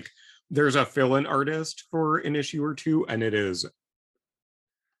 Like, there's a fill-in artist for an issue or two, and it is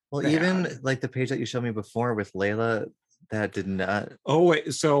Well, bad. even like the page that you showed me before with Layla, that did not. Oh,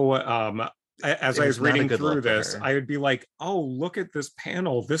 so as I was reading through this, I would be like, oh, look at this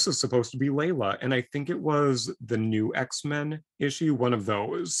panel. This is supposed to be Layla. And I think it was the new X-Men issue, one of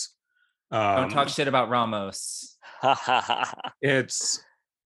those. Don't talk shit about Ramos. It's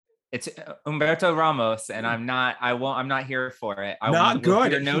Humberto Ramos, and I'm not here for it. Not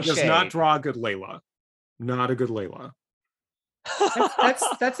good. No, he does not draw a good Layla. Not a good Layla.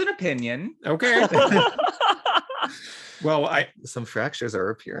 That's an opinion. Okay. Well, some fractures are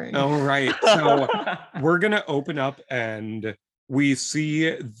appearing. All right. So we're gonna open up and we see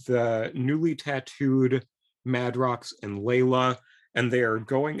the newly tattooed Madrox and Layla, and they are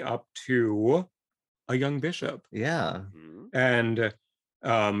going up to a young bishop. Yeah. And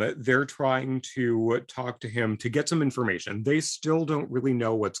they're trying to talk to him to get some information. They still don't really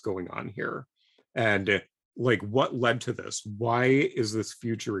know what's going on here. And like, what led to this? Why is this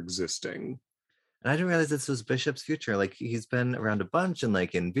future existing? And I didn't realize this was Bishop's future. Like, he's been around a bunch and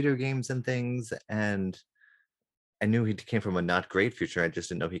like in video games and things. And I knew he came from a not great future. I just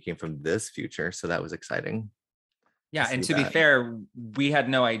didn't know he came from this future. So that was exciting. Yeah, and to be fair, we had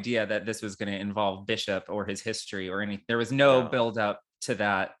no idea that this was going to involve Bishop or his history or anything. There was no build up to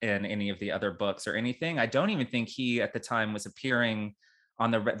that in any of the other books or anything. I don't even think he at the time was appearing on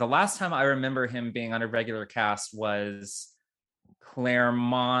the last time I remember him being on a regular cast was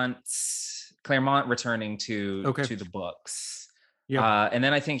Claremont returning to the books. Yeah. And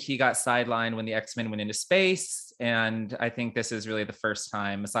then I think he got sidelined when the X-Men went into space. And I think this is really the first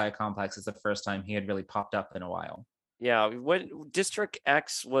time, Messiah Complex is the first time he had really popped up in a while. Yeah, when District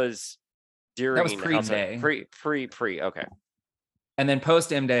X was during... That was pre-M-Day. Pre, okay. And then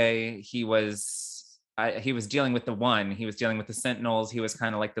post-M-Day, he was dealing with the One. He was dealing with the Sentinels. He was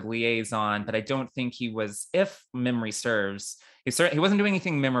kind of like the liaison, but I don't think he was, if memory serves, he wasn't doing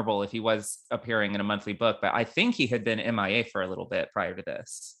anything memorable if he was appearing in a monthly book, but I think he had been MIA for a little bit prior to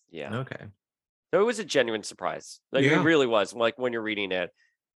this. Yeah. Okay. So it was a genuine surprise. Like, it really was, like when you're reading it.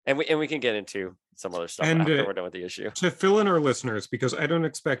 And we can get into some other stuff after we're done with the issue. To fill in our listeners, because I don't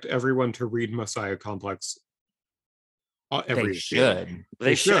expect everyone to read Messiah Complex every issue.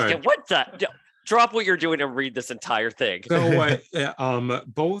 They should. What the? Drop what you're doing and read this entire thing. So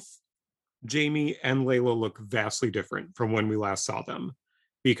both Jamie and Layla look vastly different from when we last saw them,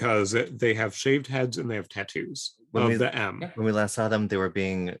 because they have shaved heads and they have tattoos of the M. When we last saw them, they were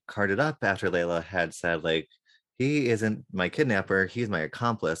being carted up after Layla had said, like, he isn't my kidnapper, he's my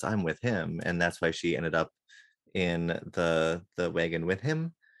accomplice, I'm with him. And that's why she ended up in the wagon with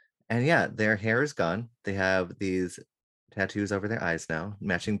him. And yeah, their hair is gone. They have these tattoos over their eyes now,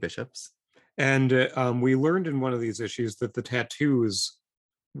 matching Bishop's. And we learned in one of these issues that the tattoos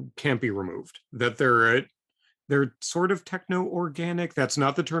can't be removed, that they're sort of techno-organic. That's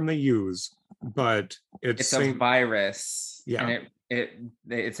not the term they use, but it's a virus. Yeah. And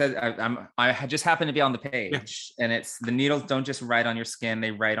it says I just happened to be on the page, and it's the needles don't just write on your skin,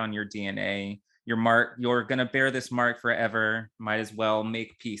 they write on your DNA. Your mark, you're gonna bear this mark forever. Might as well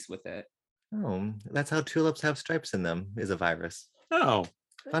make peace with it. Oh, that's how tulips have stripes in them, is a virus. Oh.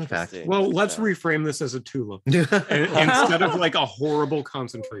 Fun fact. Well, let's reframe this as a tulip instead of like a horrible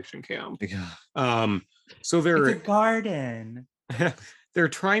concentration camp. Yeah. So they're it's a garden. They're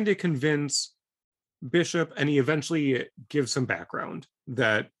trying to convince Bishop, and he eventually gives some background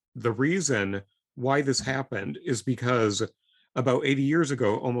that the reason why this happened is because about 80 years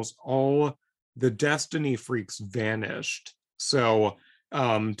ago, almost all the Destiny Freaks vanished. So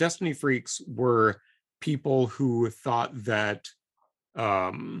Destiny Freaks were people who thought that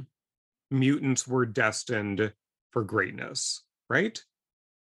mutants were destined for greatness, right?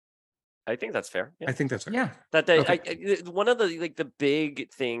 I think that's fair. Yeah. I think that's fair. Yeah. That they, one of the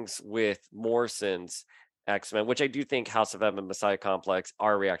big things with Morrison's X-Men, which I do think House of M and Messiah Complex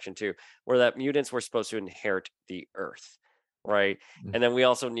are a reaction to, were that mutants were supposed to inherit the Earth, right? Mm-hmm. And then we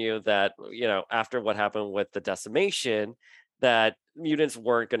also knew that, after what happened with the decimation, that mutants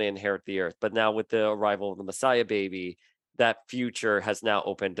weren't going to inherit the Earth. But now with the arrival of the Messiah baby, that future has now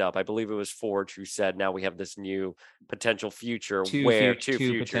opened up. I believe it was Forge who said now we have this new potential future where two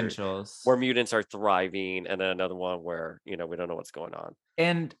futures potentials where mutants are thriving, and then another one where we don't know what's going on.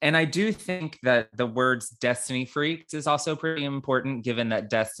 And I do think that the words Destiny Freaks is also pretty important, given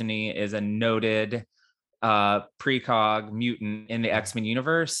that Destiny is a noted precog mutant in the X-Men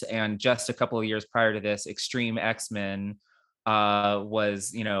universe. And just a couple of years prior to this, Extreme X-Men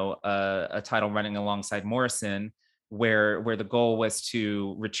was, a title running alongside Morrison, where the goal was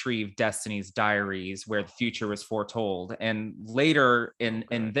to retrieve Destiny's diaries, where the future was foretold. And later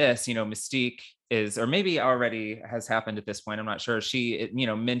in this, Mystique is, or maybe already has happened at this point, I'm not sure, she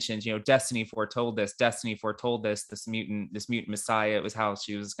mentions, Destiny foretold this, this mutant messiah. It was how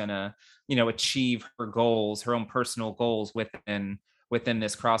she was gonna achieve her goals, her own personal goals within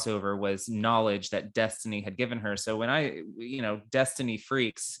this crossover, was knowledge that Destiny had given her. So when I Destiny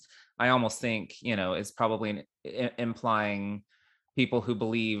Freaks, I almost think is probably implying people who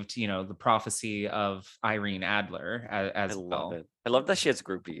believed the prophecy of Irene Adler as well. I love that she has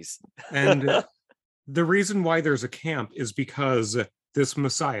groupies. And the reason why there's a camp is because this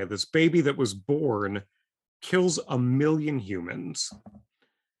messiah, this baby that was born, kills 1 million humans.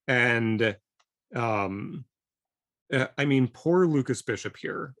 And I mean, poor Lucas Bishop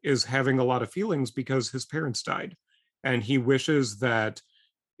here is having a lot of feelings because his parents died. And he wishes that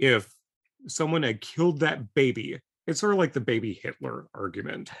if someone had killed that baby, it's sort of like the baby Hitler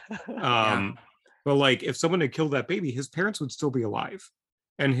argument. But like, if someone had killed that baby, his parents would still be alive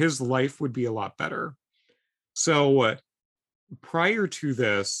and his life would be a lot better. So prior to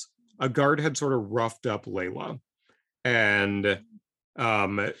this, a guard had sort of roughed up Layla. And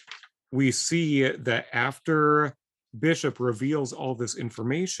we see that after Bishop reveals all this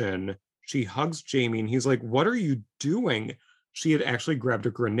information, she hugs Jamie and he's like, "What are you doing?" She had actually grabbed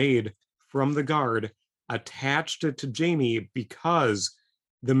a grenade from the guard, attached it to Jamie because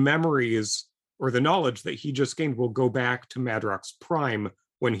the memories or the knowledge that he just gained will go back to Madrox Prime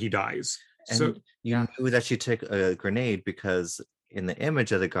when he dies. And so you knew that she took a grenade because in the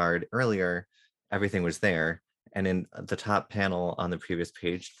image of the guard earlier, everything was there. And in the top panel on the previous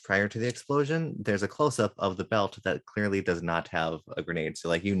page, prior to the explosion, there's a close-up of the belt that clearly does not have a grenade. So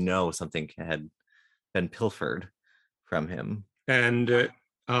like, something had been pilfered from him. And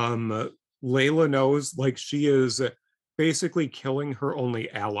Layla knows, like, she is basically killing her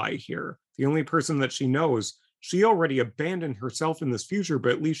only ally here. The only person that she knows. She already abandoned herself in this future,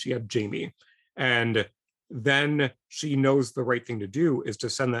 but at least she had Jamie. And then she knows the right thing to do is to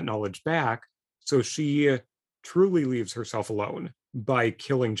send that knowledge back. So she truly leaves herself alone by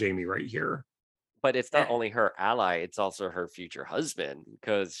killing Jamie right here. But it's not only her ally, it's also her future husband,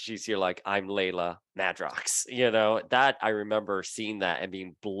 because she's here like, "I'm Layla Madrox." That I remember seeing that and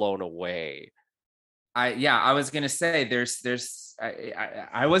being blown away. I was gonna say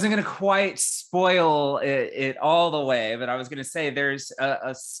I wasn't gonna quite spoil it all the way, but I was gonna say there's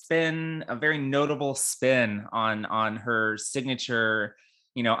a very notable spin on her signature.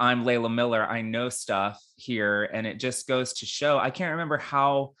 I'm Layla Miller, I know stuff here, and it just goes to show. I can't remember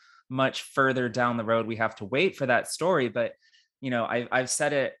how much further down the road we have to wait for that story, but I've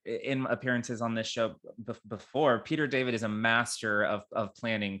said it in appearances on this show before. Peter David is a master of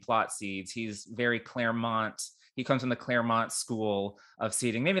planting plot seeds. He's very Claremont. He comes from the Claremont school of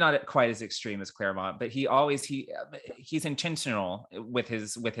seeding. Maybe not quite as extreme as Claremont, but he's intentional with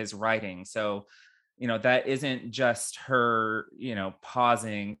his writing. So that isn't just her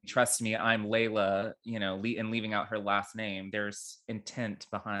pausing, "Trust me, I'm Layla," and leaving out her last name. There's intent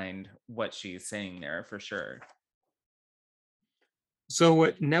behind what she's saying there for sure.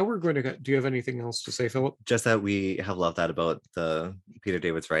 So now we're going to, do you have anything else to say, Philip? Just that we have loved that about the Peter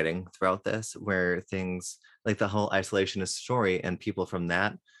David's writing throughout this, where things like the whole isolationist story and people from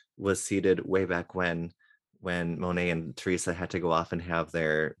that was seeded way back when Monet and Teresa had to go off and have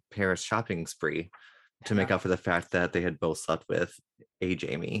their Paris shopping spree to make up for the fact that they had both slept with a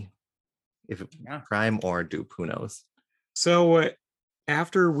Jamie. If Prime or Dupe, who knows? So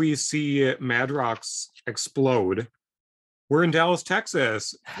after we see Madrox explode, we're in Dallas,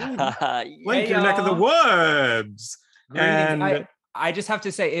 Texas. Link your neck of the woods. And I just have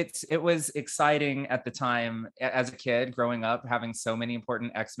to say it was exciting at the time as a kid growing up, having so many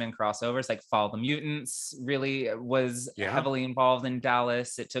important X-Men crossovers. Like Fall of the Mutants really was heavily involved in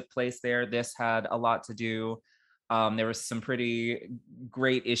Dallas. It took place there. This had a lot to do. There was some pretty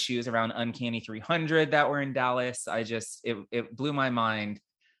great issues around Uncanny 300 that were in Dallas. It blew my mind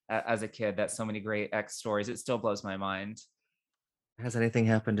as a kid that so many great X stories. It still blows my mind. Has anything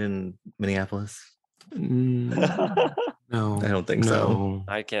happened in Minneapolis? No, I don't think so.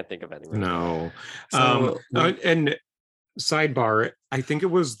 I can't think of anything. No. So and Sidebar, I think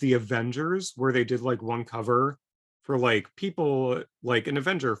it was the Avengers where they did like one cover for like people like an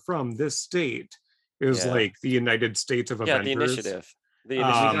Avenger from this state. It was Yeah. like the United States of Yeah, the Avengers. initiative. The We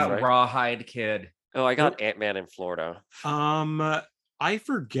initiative, got right? Rawhide Kid. Oh, I got Ant-Man in Florida. I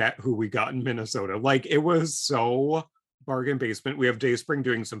forget who we got in Minnesota. Like it was so bargain basement. We have Dayspring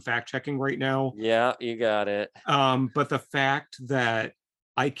doing some fact checking right now. Yeah, you got it. But the fact that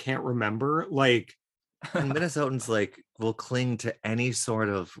I can't remember, like And Minnesotans like will cling to any sort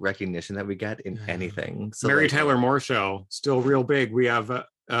of recognition that we get in anything. So Mary like, Tyler Moore show, still real big. We have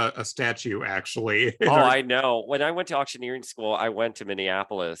a statue actually. Oh, I know. When I went to auctioneering school, I went to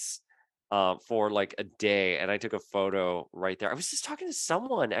Minneapolis for like a day, and I took a photo right there. I was just talking to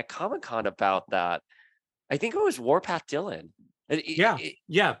someone at Comic-Con about that. I think it was Warpath Dylan.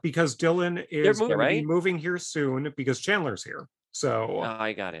 Yeah, because Dylan is moving, going to be right? moving here soon because Chandler's here. So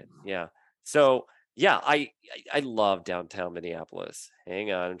I got it. Yeah. So yeah, I love downtown Minneapolis.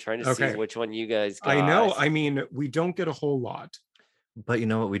 Hang on, I'm trying to see Okay. which one you guys got. I know. I mean, we don't get a whole lot. but you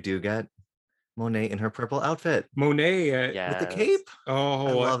know what we do get? Monet in her purple outfit Monet Yeah. with the cape. I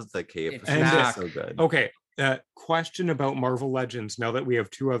Oh, love the cape. It's She's back. just so good. okay. Question about Marvel Legends now that we have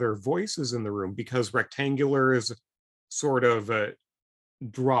two other voices in the room because Rectangular's sort of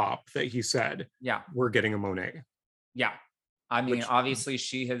drop that he said, Yeah. we're getting a Monet. Yeah. I mean, Which- obviously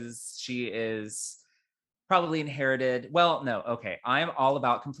she is probably inherited. Well, no, okay. I'm all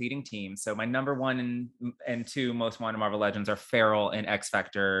about completing teams. So my number one and two most wanted Marvel Legends are Feral and X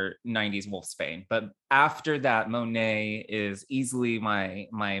Factor 90s Wolfsbane. But after that, Monet is easily my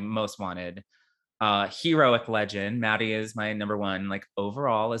most wanted. Heroic Legend. Maddie is my number one, like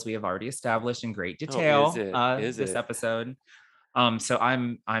overall, as we have already established in great detail this episode. So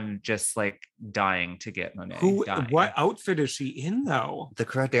I'm just like dying to get Monet. What outfit is she in though? The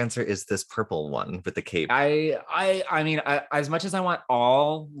correct answer is this purple one with the cape. I mean, as much as I want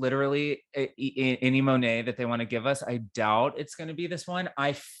all literally any Monet that they want to give us, I doubt it's going to be this one.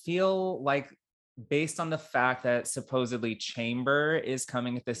 I feel like based on the fact that supposedly Chamber is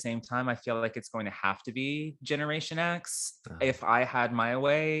coming at the same time, I feel like it's going to have to be Generation X. If I had my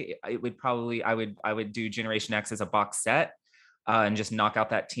way, it would probably I would do Generation X as a box set. And just knock out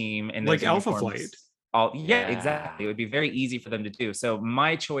that team and like Alpha Flight. Yeah, exactly. It would be very easy for them to do. So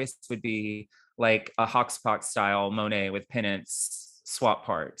my choice would be like a Hoxpox style Monet with pennants, swap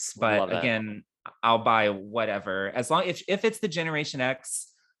parts. But again, I'll buy whatever as long if it's the Generation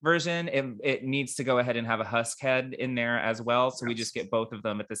X version. It needs to go ahead and have a Husk head in there as well. So we just get both of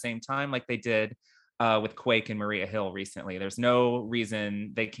them at the same time, like they did with Quake and Maria Hill recently. There's no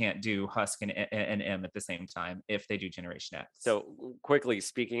reason they can't do Husk and M at the same time if they do Generation X. So quickly,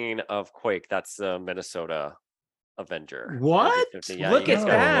 speaking of Quake, that's the Minnesota Avenger. What? Yeah, look at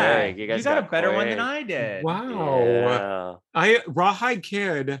that! You guys got a better Quake. one than I did. Wow. Yeah. Rawhide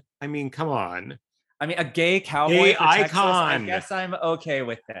Kid. I mean, come on. I mean, a gay cowboy icon. Texas, I guess I'm okay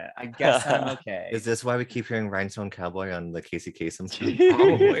with that. I guess I'm okay. Is this why we keep hearing Rhinestone Cowboy on the Casey Kasem show?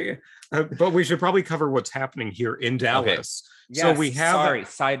 Probably. But we should probably cover what's happening here in Dallas. Yes, so we have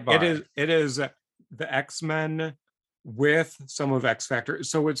sidebar. It is the X-Men with some of X Factor.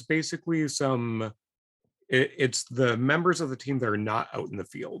 So it's basically it's the members of the team that are not out in the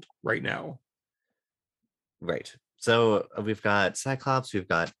field right now. Right. So we've got Cyclops, we've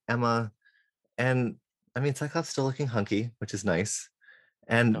got Emma, and I mean Cyclops still looking hunky, which is nice.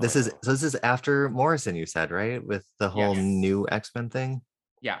 And this is after Morrison, you said, right? With the whole new X-Men thing.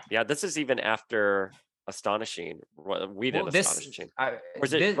 Yeah, this is even after Astonishing. We did Astonishing.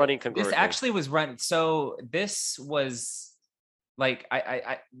 Was it running concurrently? This actually was running. So this was like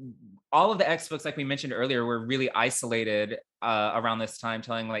I all of the X books, like we mentioned earlier, were really isolated around this time,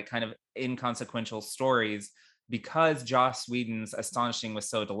 telling like kind of inconsequential stories because Joss Whedon's Astonishing was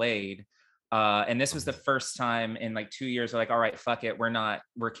so delayed. And this was the first time in like 2 years, we're like, all right, fuck it.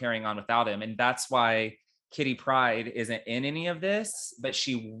 We're carrying on without him. And that's why Kitty Pryde isn't in any of this, but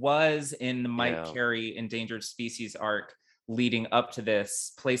she was in the Mike Carey Endangered Species arc leading up to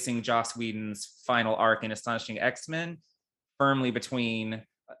this, placing Joss Whedon's final arc in Astonishing X-Men firmly between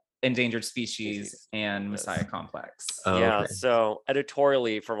Endangered Species and Messiah Complex. Okay. So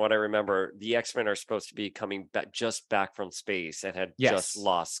editorially, from what I remember, the X-Men are supposed to be coming back from space and had just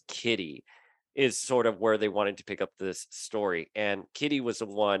lost Kitty, is sort of where they wanted to pick up this story. And Kitty was the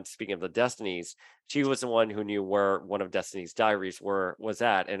one, speaking of the Destinies, she was the one who knew where one of Destiny's diaries was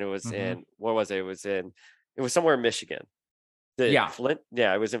at. And it was in, where was it? It was somewhere in Michigan. Flint?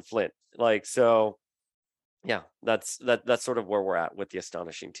 Yeah, it was in Flint. Like, so yeah, that's sort of where we're at with the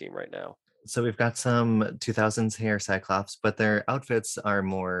Astonishing team right now. So we've got some 2000s hair Cyclops, but their outfits are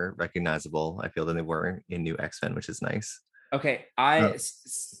more recognizable, I feel, than they were in New X-Men, which is nice. Okay, Uh,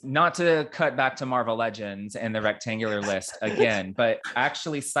 not to cut back to Marvel Legends and the rectangular list again, but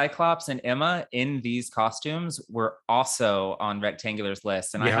actually Cyclops and Emma in these costumes were also on Rectangular's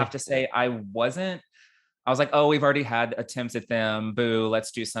list. And I Yeah. have to say, I was like, oh, we've already had attempts at them. Boo,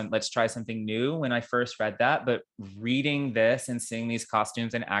 let's try something new when I first read that. But reading this and seeing these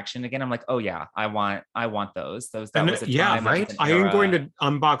costumes in action again, I'm like, oh yeah, I want those. That And was a yeah, time. That was right? an I am going era. to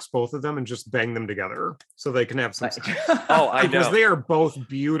unbox both of them and just bang them together so they can have some sex. Oh, I Because know. they are both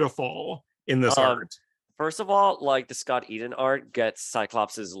beautiful in this art. First of all, like the Scott Eden art gets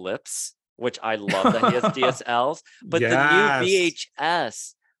Cyclops's lips, which I love that he has DSLs. But the new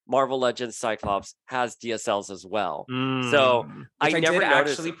VHS Marvel Legends Cyclops has DSLs as well. So Which I never did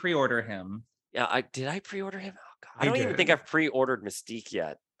noticed. actually pre-order him. Yeah, did I pre-order him? Oh, God. I I don't even think did. I've pre-ordered Mystique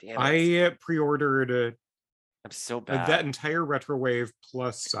yet. Damn it. I pre-ordered I'm so that bad. entire retro wave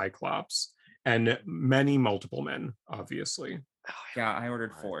plus Cyclops and many multiple men, obviously. Oh, Yeah, I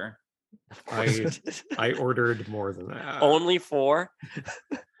ordered 4. Of course you did. I ordered more than that. Only 4?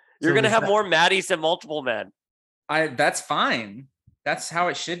 You're So gonna we've have got- more Maddies than multiple men. That's fine. That's how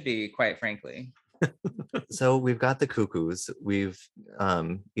it should be, quite frankly. So we've got the Cuckoos. We've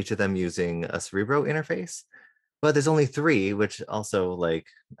each of them using a Cerebro interface, but there's only 3, which also like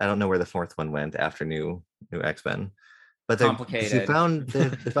I don't know where the 4th one went after new X-Men. But they Complicated. found they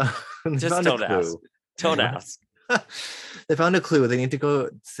found Just don't ask. Don't ask. They found a clue. They need to go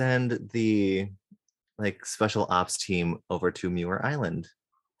send the like special ops team over to Muir Island.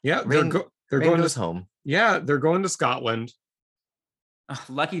 Yeah, Rain they're going goes to home. Yeah, they're going to Scotland. Ugh,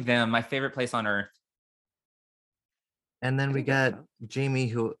 lucky them, my favorite place on earth. And then we get got Jamie,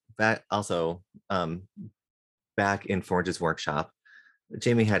 who back in Forge's workshop.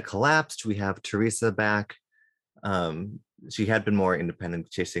 Jamie had collapsed. We have Teresa back. She had been more independent,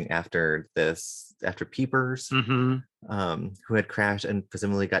 chasing after Peepers, Mhm. who had crashed and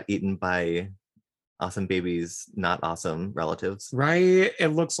presumably got eaten by Awesome Baby's not awesome relatives. Right? It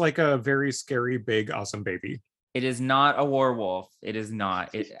looks like a very scary, big, awesome baby. It is not a werewolf. It is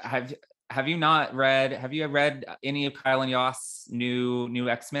not. Have you read any of Kyle and Yoss' new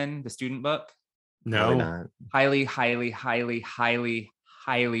X-Men, the student book? Probably No. not. Highly, highly, highly, highly,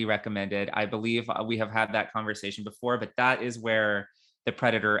 highly recommended. I believe we have had that conversation before, but that is where the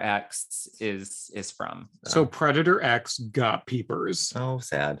Predator X is from. So Predator X got Peepers. Oh,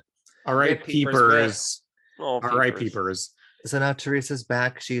 sad. All right, Rip Peepers, Peepers. Oh, All right, Peepers. Peepers. So now Teresa's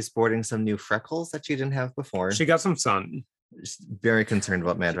back. She's sporting some new freckles that she didn't have before. She got some sun. She's very concerned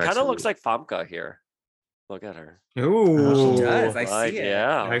about Madrox. Kind of looks like Famke here. Look at her. Ooh. She does. I Like, see it.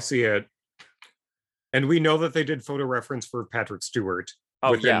 Yeah. I see it. And we know that they did photo reference for Patrick Stewart.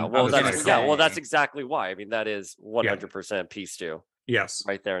 Oh within yeah. Well, the gonna that's title. well, that's say. exactly why. I mean, that is 100% piece two Yes.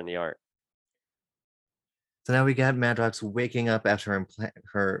 right there in the art. So now we got Madrox waking up after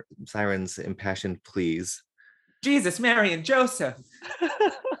her siren's impassioned pleas. Jesus, Mary, and Joseph.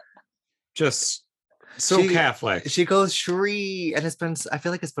 Just so Catholic. She goes Shri, and I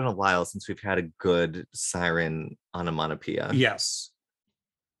feel like it's been a while since we've had a good siren onomatopoeia. Yes.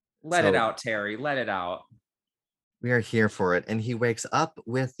 Let it So- out, Terry. Let it out. We are here for it. And he wakes up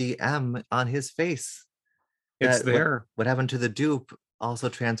with the M on his face. It's That there. What happened to the dupe also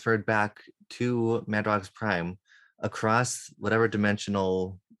transferred back to Madrox Prime across whatever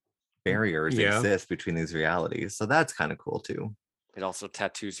dimensional barriers Yeah. exist between these realities. So that's kind of cool too. It also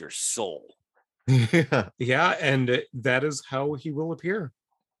tattoos your soul. Yeah. Yeah, and that is how he will appear.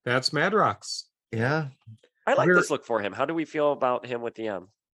 That's Madrox. Yeah. I like We're- this look for him. How do we feel about him with the M?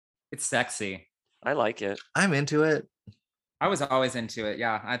 It's sexy. I like it. I'm into it. I was always into it.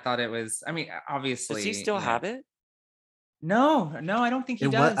 Yeah, I thought it was. I mean, obviously. Does he still have it? No, I don't think he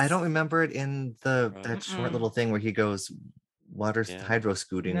does. I don't remember it in that short Mm-mm. little thing where he goes water Yeah. hydro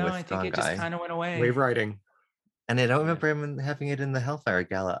scooting No, with I think Frog it just Guy. kind of went away. Wave riding. And I don't Yeah. remember him having it in the Hellfire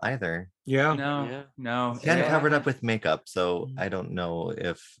Gala either. Yeah. No, Yeah. no. He kind of Yeah. covered up with makeup, so Mm. I don't know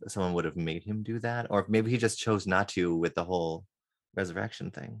if someone would have made him do that, or if maybe he just chose not to with the whole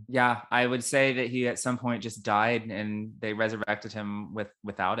resurrection thing. Yeah, I would say that he at some point just died, and they resurrected him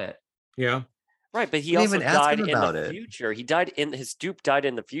without it. Yeah. Right, but he Didn't also even ask died him in about the it. future. His dupe died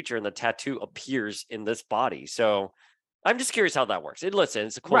in the future, and the tattoo appears in this body. So I'm just curious how that works. Listen,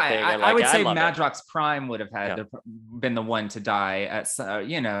 it's a cool Right, thing. I would say love it. Madrox Prime would have had Yeah. been the one to die at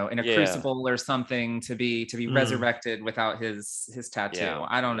in a Yeah. crucible or something to be Mm. resurrected without his tattoo. Yeah,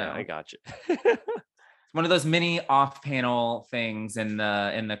 I don't yeah, know. I got you. One of those mini off-panel things in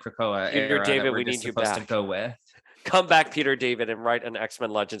the Krakoa Junior era David, that we're we just need you supposed to back. go with. Come back, Peter David, and write an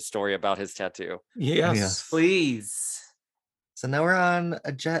X-Men Legends story about his tattoo. Yes. Please. So now we're on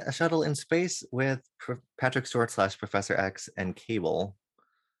a shuttle in space with Patrick Stewart / Professor X and Cable.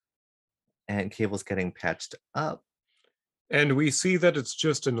 And Cable's getting patched up. And we see that it's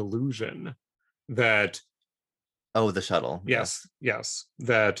just an illusion that Oh, the shuttle. yes,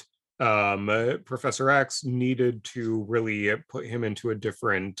 that Professor X needed to really put him into a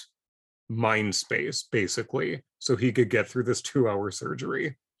different mind space, basically, so he could get through this 2-hour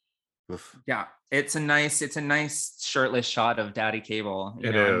surgery. Oof. Yeah, it's a nice shirtless shot of Daddy Cable.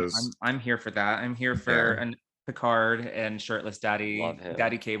 It is. I'm here for that. I'm here for an Picard and shirtless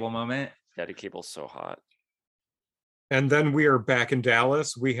Daddy Cable moment. Daddy Cable's so hot. And then we are back in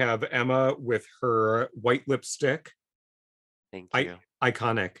Dallas. We have Emma with her white lipstick. Thank you.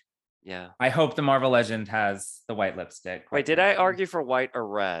 Iconic. Yeah. I hope the Marvel Legend has the white lipstick. Wait, did I argue for white or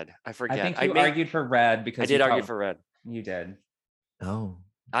red? I forget. I think you argued for red because I did argue for red. You did. Oh.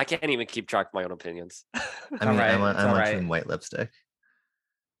 I can't even keep track of my own opinions. I mean, I'm on team white lipstick.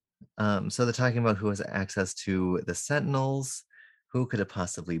 So they're talking about who has access to the Sentinels. Who could it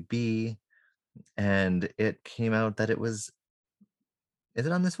possibly be? And it came out that it was, is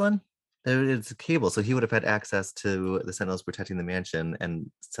it on this one? It's Cable, so he would have had access to the Sentinels protecting the mansion and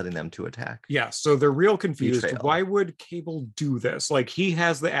setting them to attack. Yeah, so they're real confused. Betrayal. Why would Cable do this? Like, he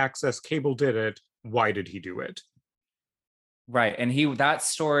has the access, Cable did it. Why did he do it? Right, and that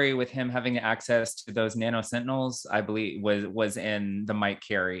story with him having access to those nano sentinels, I believe, was in the Mike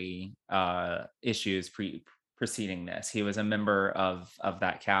Carey issues preceding this. He was a member of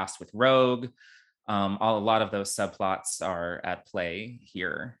that cast with Rogue. A lot of those subplots are at play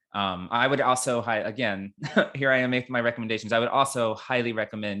here. I would also, again, here I am making my recommendations. I would also highly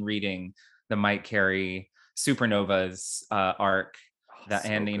recommend reading the Mike Carey Supernovas arc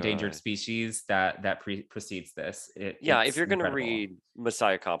and the endangered species that precedes this. If you're going to read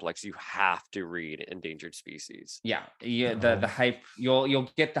Messiah Complex, you have to read Endangered Species. Yeah, the hype, you'll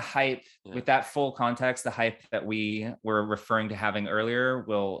get the hype with that full context. The hype that we were referring to having earlier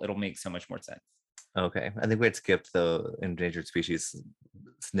it'll make so much more sense. Okay, I think we had skipped the endangered species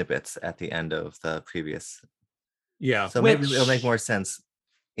snippets at the end of the previous. Yeah, so maybe it'll make more sense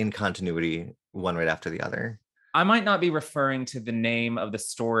in continuity, one right after the other. I might not be referring to the name of the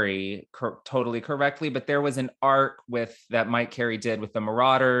story totally correctly, but there was an arc that Mike Carey did with the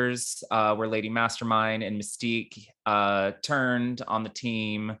Marauders, where Lady Mastermind and Mystique turned on the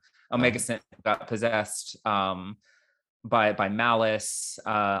team. Omega Sentinel got possessed by Malice.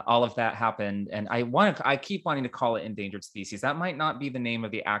 All of that happened, and I keep wanting to call it Endangered Species. That might not be the name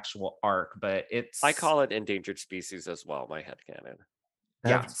of the actual arc, but I call it Endangered Species as well. My headcanon.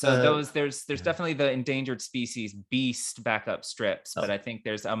 There's definitely the Endangered Species Beast backup strips, but I think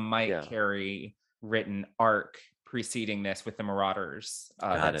there's a Mike Carey written arc preceding this with the Marauders.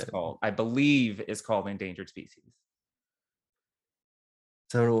 I believe is called Endangered Species.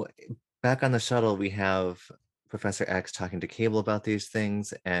 So back on the shuttle, we have Professor X talking to Cable about these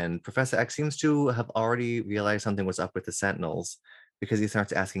things, and Professor X seems to have already realized something was up with the Sentinels because he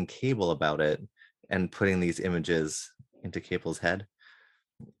starts asking Cable about it and putting these images into Cable's head.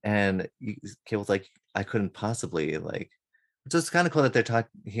 And Cable's like, I couldn't possibly, so it's kind of cool that they're talking.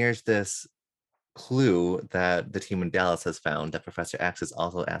 Here's this clue that the team in Dallas has found that Professor X is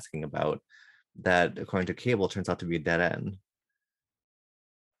also asking about, that according to Cable turns out to be a dead end.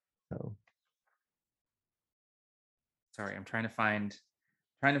 So sorry, I'm trying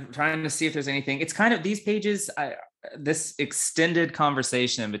to see if there's anything. It's kind of these pages, this extended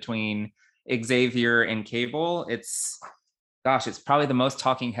conversation between Xavier and Cable. It's probably the most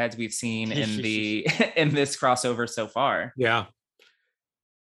talking heads we've seen in this crossover so far. Yeah.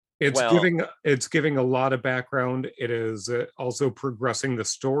 It's giving a lot of background. It is also progressing the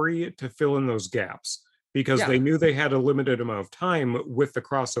story to fill in those gaps because they knew they had a limited amount of time with the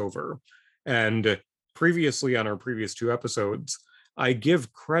crossover. And previously on our previous 2 episodes, I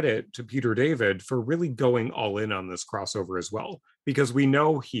give credit to Peter David for really going all in on this crossover as well, because we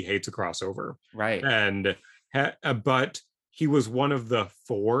know he hates a crossover. Right. And but he was one of the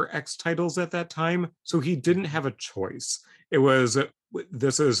 4 X titles at that time, so he didn't have a choice. It was,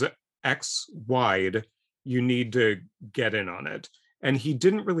 this is X wide, you need to get in on it. And he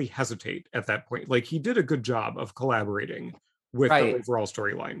didn't really hesitate at that point. He did a good job of collaborating with the overall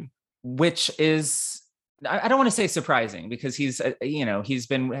storyline. Which is, I don't want to say surprising, because he's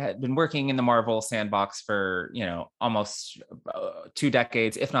been working in the Marvel sandbox for, almost 2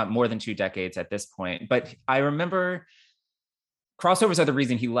 decades, if not more than 2 decades at this point. But I remember crossovers are the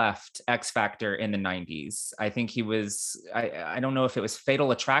reason he left X Factor in the 90s. I think he was, I don't know if it was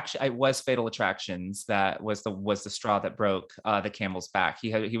Fatal Attraction. It was Fatal Attractions that was the straw that broke the camel's back.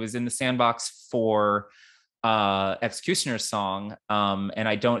 He was in the sandbox for Executioner's Song, and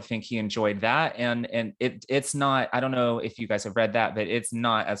I don't think he enjoyed that. And it's not, I don't know if you guys have read that, but it's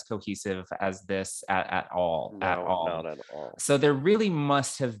not as cohesive as this at all. No, at all. not at all. So there really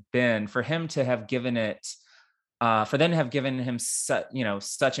must have been, for him to have given it, for them to have given him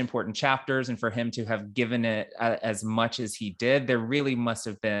such important chapters, and for him to have given it as much as he did, there really must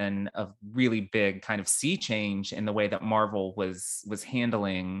have been a really big kind of sea change in the way that Marvel was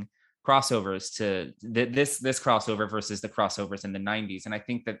handling crossovers to this crossover versus the crossovers in the 90s. And I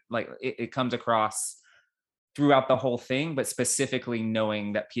think that like it comes across throughout the whole thing, but specifically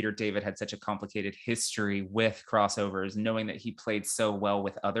knowing that Peter David had such a complicated history with crossovers, knowing that he played so well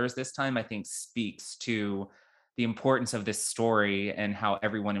with others this time, I think speaks to the importance of this story and how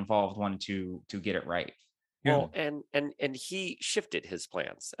everyone involved wanted to get it right. Well, and he shifted his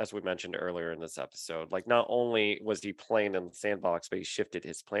plans, as we mentioned earlier in this episode. Like, not only was he playing in the sandbox, but he shifted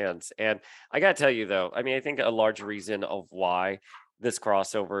his plans. And I gotta tell you, though, I mean, I think a large reason of why this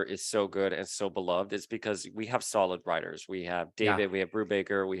crossover is so good and so beloved is because we have solid writers. We have David, we have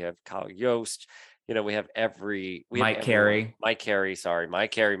Brubaker, we have Kyle Yost. You know, we have Mike Carey. Mike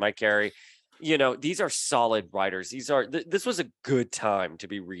Carey. You know, these are solid writers. This was a good time to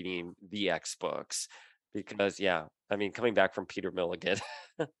be reading the X books. Because, yeah, I mean, coming back from Peter Milligan.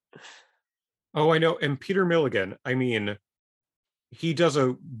 Oh, I know. And Peter Milligan, I mean, he does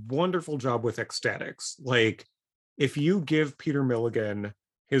a wonderful job with ecstatics. Like, if you give Peter Milligan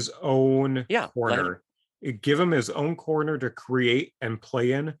his own corner, give him his own corner to create and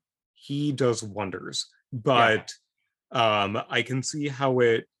play in, he does wonders. But I can see how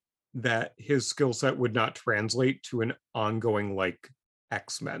that his skill set would not translate to an ongoing, like,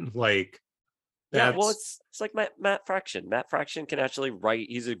 X-Men. Like, yeah, well, it's like Matt Fraction. Matt Fraction can actually write.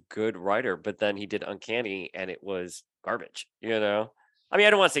 He's a good writer, but then he did Uncanny, and it was garbage. You know, I mean, I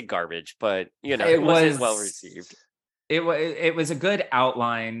don't want to say garbage, but you know, it wasn't well received. It was a good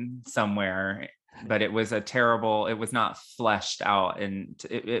outline somewhere, but it was it was not fleshed out, and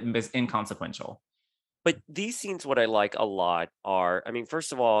it was inconsequential. But these scenes, what I like a lot are, I mean,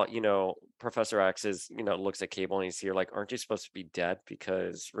 first of all, you know, Professor X looks at Cable and he's here like, aren't you supposed to be dead?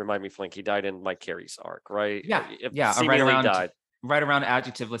 Because remind me, Flink, he died in Mike Carey's arc, right? Yeah, right around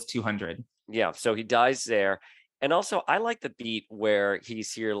adjectiveless 200. Yeah, so he dies there. And also, I like the beat where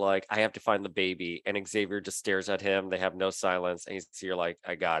he's here like, I have to find the baby, and Xavier just stares at him. They have no silence, and he's here like,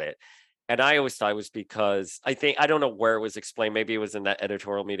 I got it. And I always thought it was because I don't know where it was explained. Maybe it was in that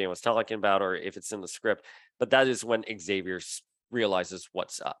editorial meeting I was talking about, or if it's in the script, but that is when Xavier realizes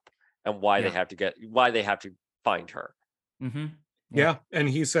what's up and why they have to find her. Mm-hmm. Yeah. And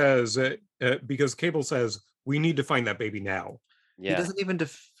he says, because Cable says, we need to find that baby now. Yeah. He doesn't even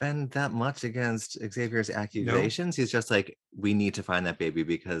defend that much against Xavier's accusations. No. He's just like, we need to find that baby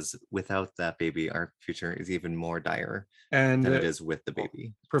because without that baby, our future is even more dire than it is with the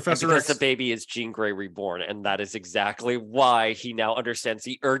baby. Professor X, the baby is Jean Grey reborn, and that is exactly why he now understands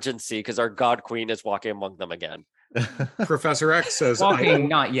the urgency, because our God Queen is walking among them again. Professor X says, walking,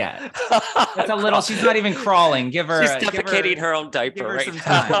 not yet. That's a little. She's not even crawling. She's defecating her own diaper right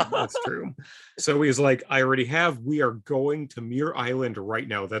now. That's true. So he's like, I already have. We are going to Muir Island right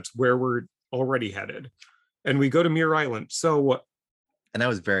now. That's where we're already headed. And we go to Muir Island. So, and I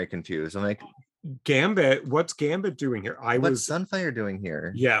was very confused. I'm like, Gambit, what's Gambit doing here? What's Sunfire doing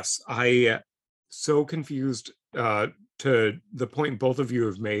here? Yes, I so confused to the point both of you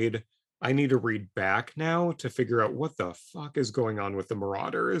have made. I need to read back now to figure out what the fuck is going on with the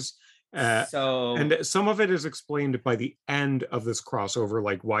Marauders. And some of it is explained by the end of this crossover,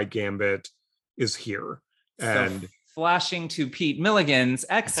 like why Gambit is here. And flashing to Pete Milligan's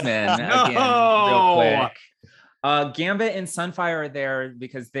X-Men again, real quick. Gambit and Sunfire are there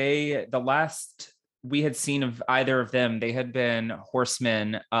because the last we had seen of either of them, they had been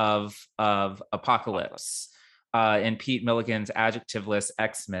horsemen of Apocalypse. In Pete Milligan's adjectiveless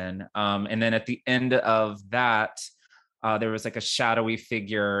X-Men. And then at the end of that, there was like a shadowy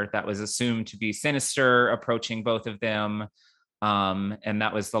figure that was assumed to be Sinister approaching both of them. And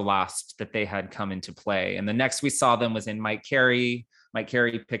that was the last that they had come into play. And the next we saw them was in Mike Carey. Mike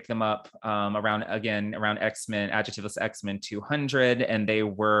Carey picked them up around X-Men, adjectiveless X-Men 200, and they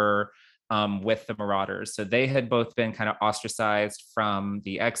were with the Marauders. So they had both been kind of ostracized from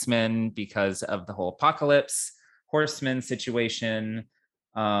the X-Men because of the whole Apocalypse Horseman situation.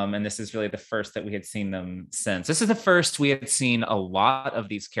 And this is really the first that we had seen them since. This is the first we had seen a lot of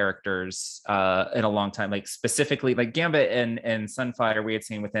these characters in a long time, like specifically like Gambit and Sunfire we had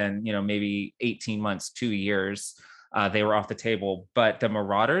seen within, maybe 18 months, 2 years. They were off the table, but the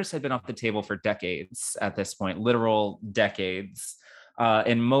Marauders had been off the table for decades at this point, literal decades.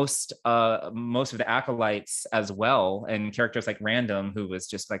 And most of the acolytes as well, and characters like Random, who was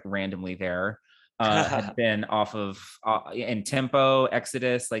just like randomly there, had been off of in Tempo,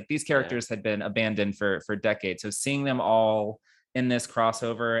 Exodus, like these characters had been abandoned for decades. So seeing them all in this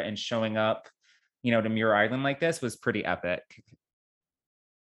crossover and showing up, to Muir Island like this was pretty epic.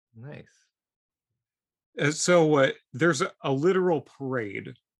 Nice. So there's a literal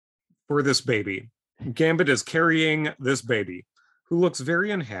parade for this baby. Gambit is carrying this baby who looks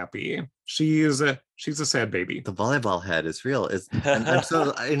very unhappy. She's a sad baby. The volleyball head is real. I'm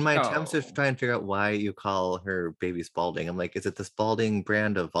so in my attempts to try and figure out why you call her baby Spalding. I'm like, is it the Spalding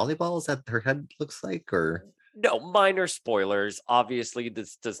brand of volleyballs that her head looks like, or? No, minor spoilers. Obviously,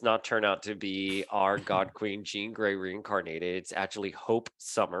 this does not turn out to be our God Queen Jean Grey reincarnated. It's actually Hope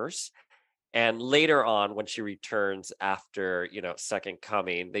Summers. And later on, when she returns after, Second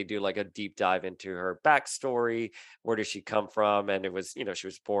Coming, they do like a deep dive into her backstory. Where does she come from? And it was, she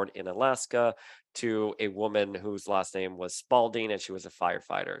was born in Alaska to a woman whose last name was Spalding, and she was a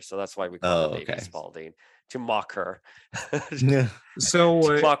firefighter. So that's why we call her baby Spalding, to mock her. So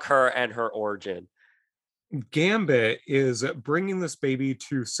to mock her and her origin. Gambit is bringing this baby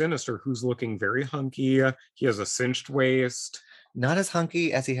to Sinister, who's looking very hunky. He has a cinched waist. Not as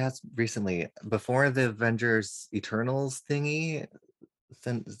hunky as he has recently. Before the Avengers Eternals thingy,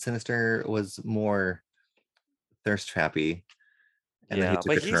 Sinister was more thirst trappy. And then he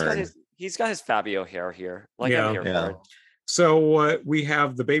took a turn. He's got his Fabio hair here. Like I'm here for it. So we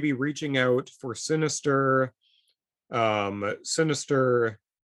have the baby reaching out for Sinister. Sinister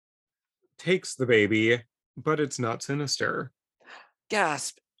takes the baby, but it's not Sinister.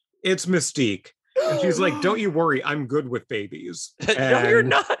 Gasp. It's Mystique. And she's like, don't you worry, I'm good with babies. No, you're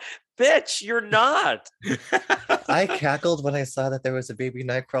not. Bitch, you're not. I cackled when I saw that there was a baby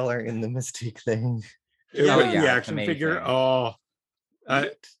Nightcrawler in the Mystique thing. The action figure. Oh,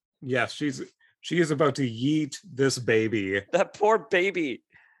 yes, she is about to yeet this baby. That poor baby.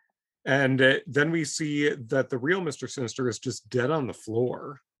 And then we see that the real Mr. Sinister is just dead on the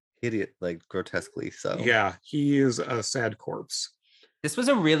floor. Idiot, like grotesquely so. Yeah, he is a sad corpse. This was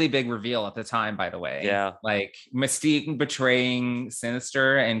a really big reveal at the time, by the way. Yeah. Like Mystique betraying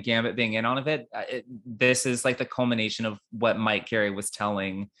Sinister and Gambit being in on it. This is like the culmination of what Mike Carey was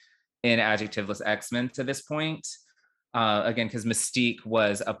telling in Adjectiveless X-Men to this point. Again, because Mystique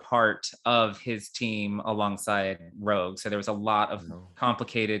was a part of his team alongside Rogue. So there was a lot of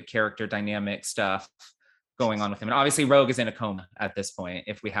complicated character dynamic stuff going on with him. And obviously Rogue is in a coma at this point.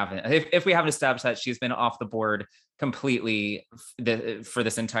 If we haven't established that, she's been off the board completely for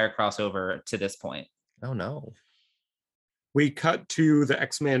this entire crossover to this point. Oh no. We cut to the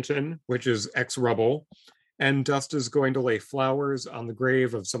X Mansion, which is X Rubble, and Dust is going to lay flowers on the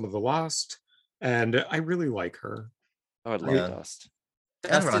grave of some of the lost. And I really like her. I would love Dust.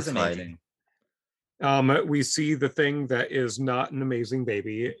 Dust is amazing. We see the thing that is not an amazing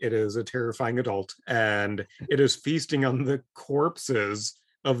baby. It is a terrifying adult, and it is feasting on the corpses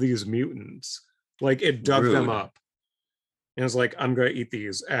of these mutants. Like it dug them up. And it's like, I'm going to eat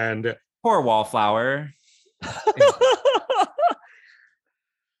these. And poor Wallflower.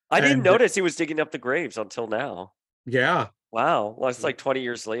 I didn't notice he was digging up the graves until now. Yeah. Wow. Well, it's like 20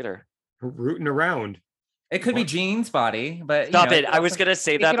 years later. Rooting around. It could be Jean's body, but stop it. I was going to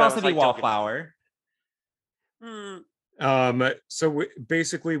say that. It could also be Wallflower. So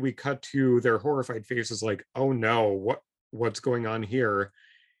basically we cut to their horrified faces like, oh no, what's going on here?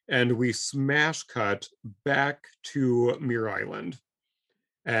 And we smash cut back to Muir Island.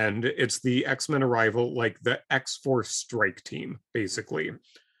 And it's the X-Men arrival, like the X-Force strike team, basically,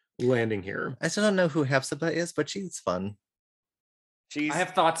 landing here. I still don't know who Hepzibah is, but she's fun. I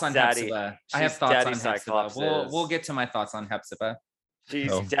have thoughts on Hepzibah. We'll get to my thoughts on Hepzibah.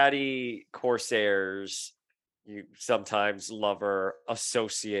 She's Daddy Corsair's you sometimes lover,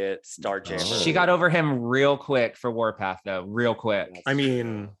 associate, Starjammer. She got over him real quick for Warpath, though. Real quick. I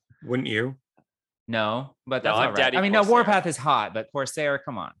mean, wouldn't you? No, but that's all right. Daddy I mean, Corsair. No, Warpath is hot, but Corsair,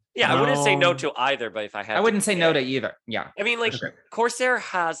 come on. Yeah, I wouldn't say no to either, but if I had I wouldn't say no to either. Yeah. I mean, like, Corsair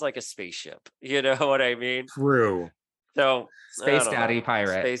has like a spaceship. You know what I mean? True. So Space Daddy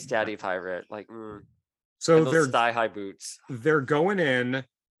Pirate. Space Daddy Pirate. Like, so they're thigh-high boots. They're going in,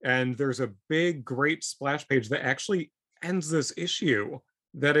 and there's a big, great splash page that actually ends this issue.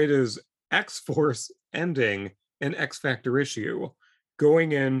 That it is X-Force ending an X-Factor issue.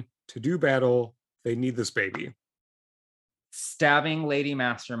 going in to do battle. They need this baby. Stabbing Lady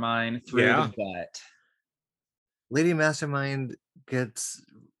Mastermind through the gut. Lady Mastermind gets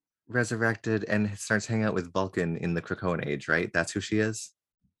resurrected and starts hanging out with Vulcan in the Krakoan age, right? That's who she is?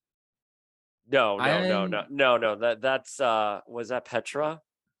 No. That's was that Petra?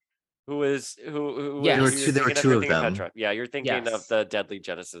 Who Yes. There were two of them. Petra. Yeah, you're thinking of the Deadly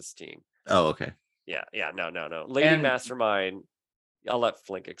Genesis team. Oh, okay. Yeah, no. Lady Mastermind, I'll let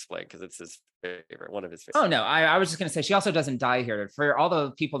Flink explain because it's his favorite, one of his favorites. Oh no, I was just gonna say she also doesn't die here. For all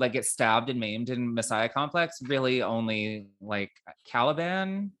the people that get stabbed and maimed in Messiah Complex, really only like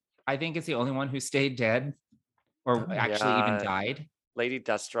Caliban, I think, is the only one who stayed dead or actually even died. Lady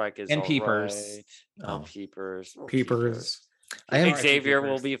Deathstrike is and Peepers. Right. Oh, Peepers. Xavier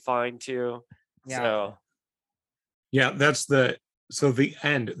will be fine too. Yeah. So. Yeah, that's the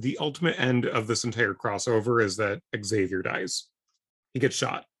end. The ultimate end of this entire crossover is that Xavier dies. He gets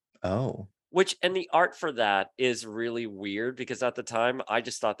shot. Oh. And the art for that is really weird because at the time I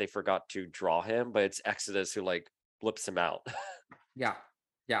just thought they forgot to draw him, but it's Exodus who like blips him out. Yeah.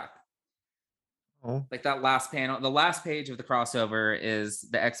 Oh. Like that last panel, the last page of the crossover is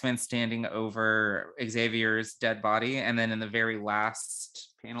the X-Men standing over Xavier's dead body, and then in the very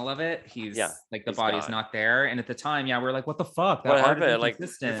last panel of it, he's like the body's gone. Not there. And at the time, we're like, what the fuck? What happened? Like you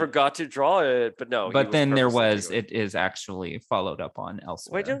forgot to draw it, but no. But then it is actually followed up on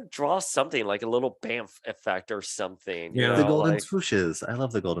elsewhere. Why don't draw something like a little BAMF effect or something? Yeah, the golden swooshes. I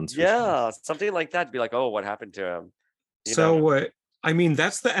love the golden swooshes. Yeah, something like that. Be like, oh, what happened to him? I mean,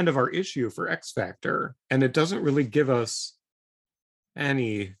 that's the end of our issue for X Factor, and it doesn't really give us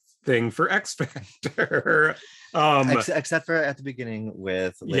anything for X Factor. Except for at the beginning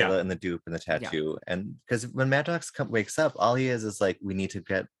with Layla and the dupe and the tattoo. And because when Madrox wakes up, all he is like, we need to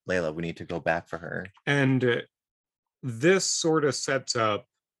get Layla, we need to go back for her. And this sort of sets up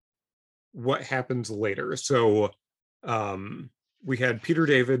what happens later. So we had Peter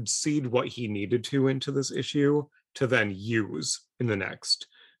David seed what he needed to into this issue to then use in the next,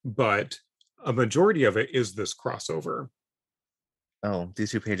 but a majority of it is this crossover. Oh,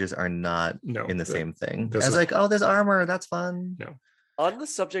 these two pages are not in the same thing. I was like, oh, there's armor, that's fun. No. On the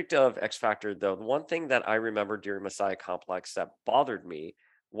subject of X Factor, though, the one thing that I remember during Messiah Complex that bothered me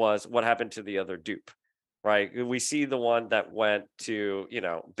was what happened to the other dupe, right? We see the one that went to,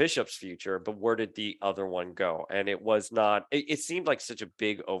 Bishop's future, but where did the other one go? And it was not, it seemed like such a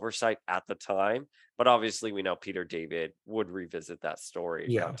big oversight at the time, but obviously we know Peter David would revisit that story,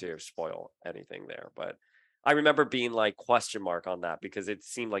 not to spoil anything there. But I remember being like question mark on that because it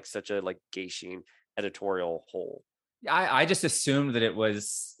seemed like such a gashing editorial hole. I just assumed that it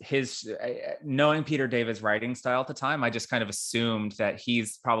was his, knowing Peter David's writing style at the time, I just kind of assumed that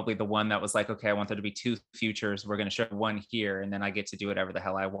he's probably the one that was like, okay, I want there to be two futures. We're going to show one here, and then I get to do whatever the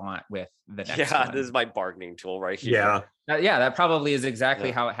hell I want with the next one. This is my bargaining tool right here. That probably is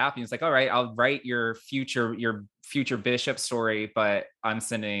exactly how it happened. It's like, all right, I'll write your future Bishop story, but I'm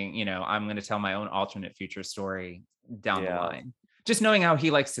sending, I'm going to tell my own alternate future story down the line. Just knowing how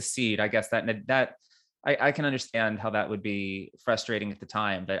he likes to seed, I guess that I can understand how that would be frustrating at the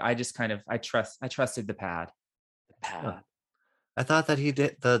time, but I just kind of I trusted the pad. I thought that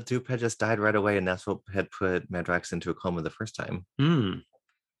the dupe had just died right away, and that's what had put Madrox into a coma the first time.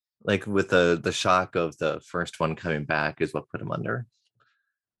 Like with the shock of the first one coming back is what put him under.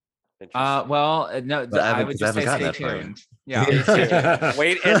 No, I would just say stay tuned. Yeah.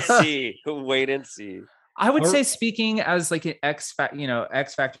 Wait and see. I would say, speaking as like an X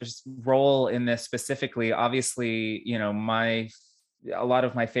Factor's role in this specifically, obviously, a lot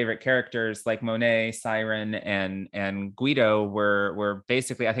of my favorite characters like Monet, Siren, and Guido were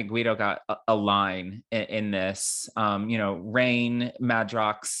basically, I think Guido got a line in this. Rain,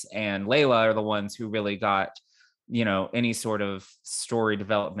 Madrox, and Layla are the ones who really got any sort of story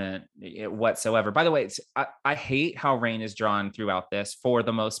development whatsoever. By the way, I hate how Rain is drawn throughout this for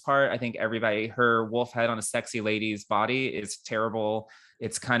the most part. I think her wolf head on a sexy lady's body is terrible.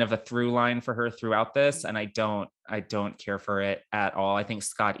 It's kind of a through line for her throughout this, and I don't care for it at all. I think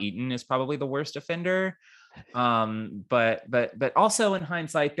Scott Eaton is probably the worst offender. But also in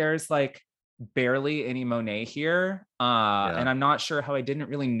hindsight, there's like barely any Monet here. And I'm not sure how I didn't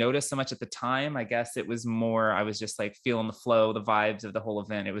really notice so much at the time. I guess it was more, I was just like feeling the flow, the vibes of the whole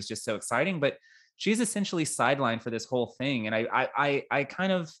event. It was just so exciting, but she's essentially sidelined for this whole thing. And I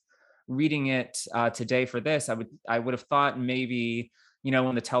kind of reading it today for this, I would have thought maybe,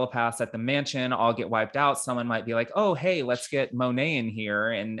 when the telepaths at the mansion all get wiped out, someone might be like, oh, hey, let's get Monet in here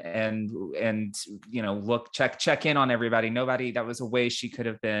and look, check in on everybody. That was a way she could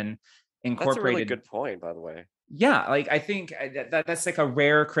have been incorporated. That's a really good point, by the way. Yeah, like I think that's like a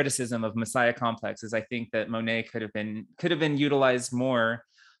rare criticism of Messiah Complex is I think that Monet could have been utilized more.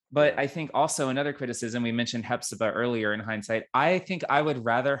 But Yeah. I think also another criticism, we mentioned Hepzibah earlier in hindsight. I think I would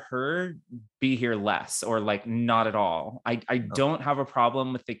rather her be here less or like not at all. I Oh, don't have a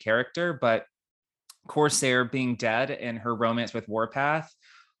problem with the character, but Corsair being dead and her romance with Warpath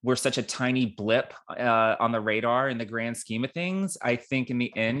were such a tiny blip on the radar in the grand scheme of things. I think in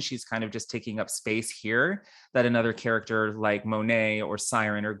the end, she's kind of just taking up space here that another character like Monet or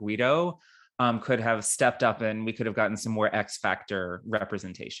Siren or Guido could have stepped up and we could have gotten some more X Factor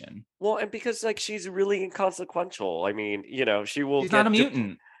representation. Well, and because like she's really inconsequential. I mean, she will She's not a get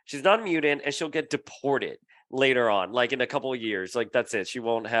mutant. she's not a mutant and she'll get deported later on, like in a couple of years. Like that's it. She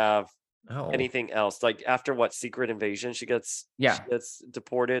won't have oh, anything else. Like after what Secret Invasion, she Yeah. gets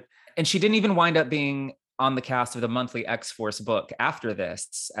deported. And she didn't even wind up being on the cast of the monthly X-Force book after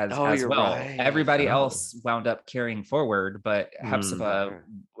this Oh, as you're well. right. Everybody oh, else wound up carrying forward, but Hepzibah Sure.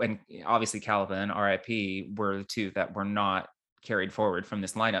 and obviously Calvin, RIP, were the two that were not carried forward from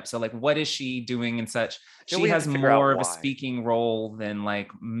this lineup. So like what is she doing in such Yeah, she we have has to figure out more of a why. speaking role than like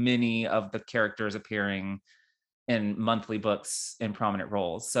many of the characters appearing in monthly books in prominent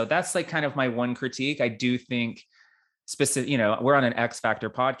roles. So that's like kind of my one critique. I do think specific, we're on an X Factor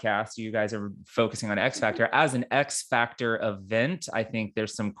podcast. You guys are focusing on X Factor as an X Factor event. I think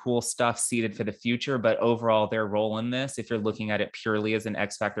there's some cool stuff seeded for the future, but overall, their role in this, if you're looking at it purely as an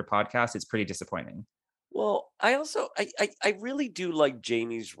X Factor podcast, it's pretty disappointing. Well, I also I really do like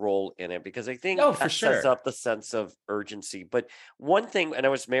Jamie's role in it because I think Oh, for that sets sure. up the sense of urgency. But one thing, and I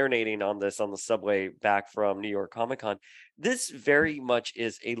was marinating on this on the subway back from New York Comic Con, this very much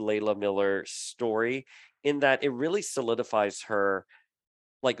is a Layla Miller story in that it really solidifies her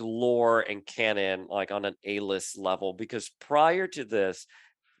like lore and canon like on an A-list level because prior to this,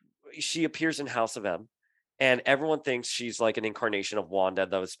 she appears in House of M and everyone thinks she's like an incarnation of Wanda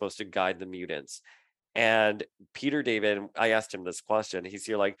that was supposed to guide the mutants. And Peter David, I asked him this question. He's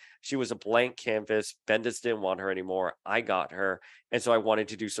here like, she was a blank canvas. Bendis didn't want her anymore. I got her. And so I wanted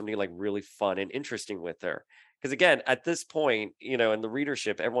to do something like really fun and interesting with her. Because again, at this point, in the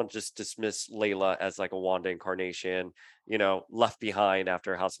readership, everyone just dismissed Layla as like a Wanda incarnation, left behind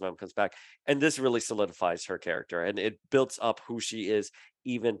after House of M comes back. And this really solidifies her character and it builds up who she is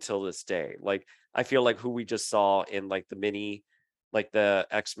even till this day. Like, I feel like who we just saw in like the mini, like the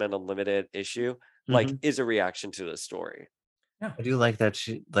X-Men Unlimited issue like Mhm. is a reaction to this story. Yeah. I do like that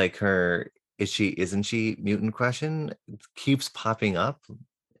she like her is she isn't she mutant question keeps popping up,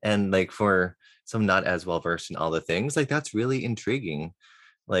 and like for some not as well versed in all the things, like that's really intriguing.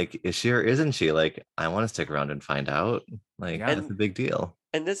 Like, is she or isn't she? Like, I want to stick around and find out. Like, Yeah. that's And a big deal.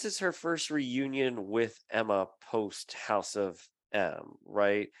 and this is her first reunion with Emma post House of M,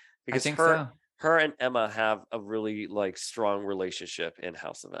 right? I Because think her so. her and Emma have a really like strong relationship in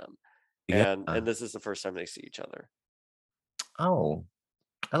House of M. Yeah. And this is the first time they see each other. Oh,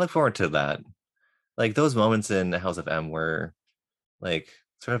 I look forward to that. Like those moments in House of M were like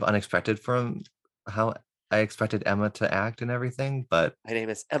sort of unexpected from how I expected Emma to act and everything, but My name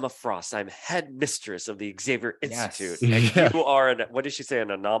is Emma Frost. I'm head mistress of the Xavier Institute. Yes. And you yeah. are what did she say,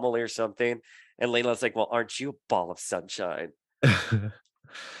 an anomaly or something? And Layla's like, well, aren't you a ball of sunshine?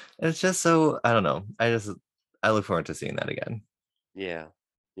 It's just so I don't know. I look forward to seeing that again. Yeah.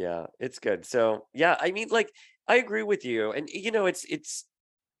 Yeah, it's good. So, yeah, I mean, like, I agree with you. And it's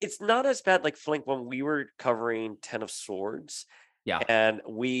not as bad like Flink when we were covering Ten of Swords Yeah. and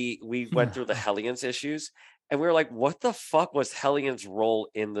we went through the Hellions issues and we were like, what the fuck was Hellions' role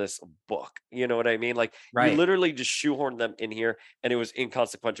in this book? You know what I mean? Like you Right. literally just shoehorned them in here and it was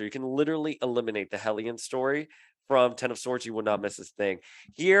inconsequential. You can literally eliminate the Hellion story from Ten of Swords, you will not miss this thing.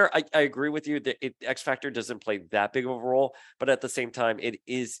 Here, I agree with you that X Factor doesn't play that big of a role, but at the same time, it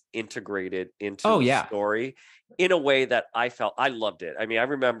is integrated into Oh, the yeah. story in a way that I felt I loved it. I mean, I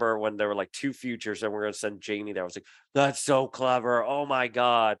remember when there were like two futures and we're going to send Jamie there. I was like, that's so clever. Oh my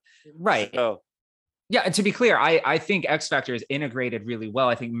God. Right. So, Yeah, and to be clear, I think X Factor is integrated really well.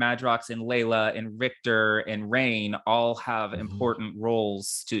 I think Madrox and Layla and Richter and Rain all have Mhm. important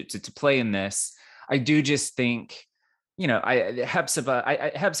roles to play in this. I do just think, Hepzibah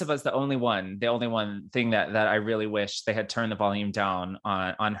is the only one thing that I really wish they had turned the volume down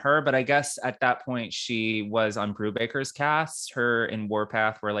on her. But I guess at that point she was on Brubaker's cast. Her and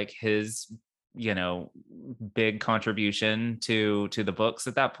Warpath were like his big contribution to the books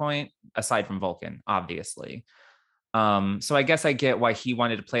at that point, aside from Vulcan, obviously. So I guess I get why he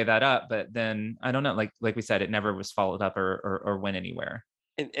wanted to play that up, but then I don't know, like we said, it never was followed up or went anywhere.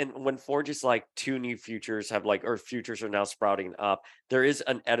 and when Forge is like two new futures have like or futures are now sprouting up, there is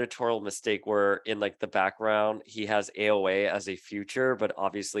an editorial mistake where in like the background he has AOA as a future, but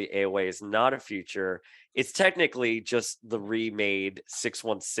obviously AOA is not a future. It's technically just the remade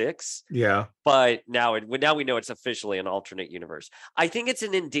 616, Yeah. but now we know it's officially an alternate universe. I think it's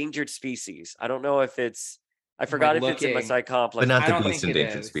an endangered species. I don't know if it's I forgot if it's in looking, Messiah But Complex. not I the don't beast think it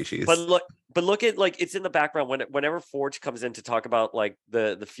endangered is. species. But look at like it's in the background whenever Forge comes in to talk about like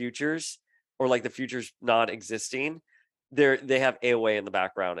the futures or like the futures not existing, they have AOA in the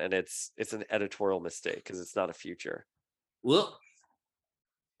background and it's an editorial mistake because it's not a future. Whoop.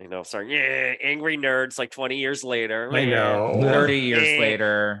 You know, sorry, yeah, angry nerds like 20 years later. I know. 30 years Eh,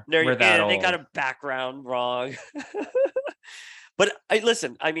 later, we're that they old. got a background wrong. But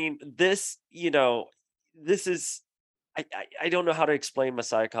listen, I mean, this, this is I don't know how to explain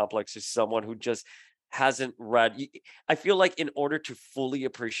Messiah Complex to someone who just hasn't read. I feel like in order to fully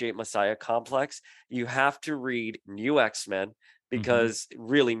appreciate Messiah Complex, you have to read New X-Men because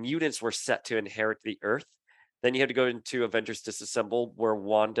really mutants were set to inherit the Earth. Then you have to go into Avengers Disassemble, where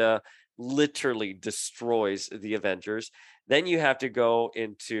Wanda literally destroys the Avengers. Then you have to go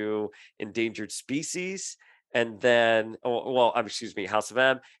into Endangered Species, and then, excuse me, House of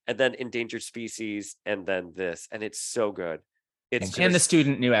M, and then Endangered Species, and then this, and it's so good. It's And the just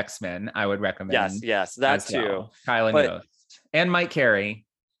student New X-Men, I would recommend. yes, that as too. well. Kylan But Yost and Mike Carey.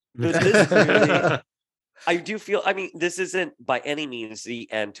 this really, I do feel. I mean, this isn't by any means the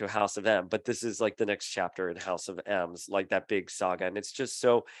end to House of M, but this is like the next chapter in House of M's, like that big saga, and it's just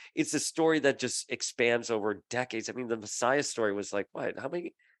so. It's a story that just expands over decades. I mean, the Messiah story was like what? How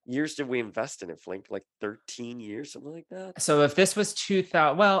many years did we invest in it, Flink? Like 13 years, something like that. So if this was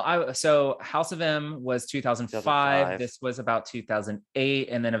 2000, so House of M was 2005. 2005. This was about 2008,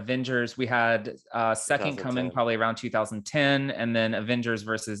 and then Avengers we had Second Coming 2010. probably around 2010, and then Avengers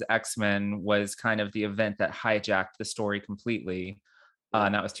versus X-Men was kind of the event that hijacked the story completely,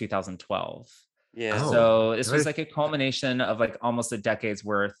 and that was 2012. Yeah. So this was like a culmination of like almost a decade's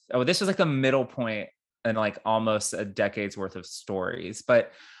worth. Oh, this was like the middle point and like almost a decade's worth of stories,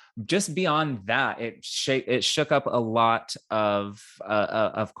 but just beyond that, it shook up a lot of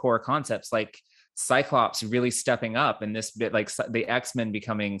core concepts, like Cyclops really stepping up in this bit, like the X-Men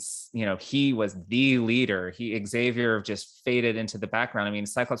becoming, he was the leader. Xavier just faded into the background. I mean,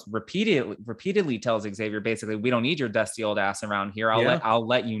 Cyclops repeatedly tells Xavier, basically, we don't need your dusty old ass around here. I'll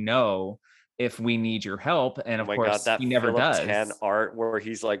let you know if we need your help. And of course, that he never Philip does. 10 art where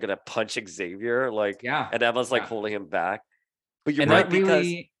he's like gonna punch Xavier, like, and Emma's like holding him back. But you're right,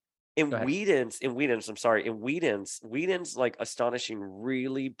 because in Whedon's like astonishing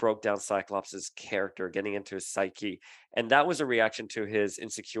really broke down Cyclops's character, getting into his psyche, and that was a reaction to his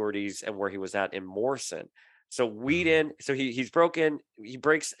insecurities and where he was at in Morrison. So Whedon, so he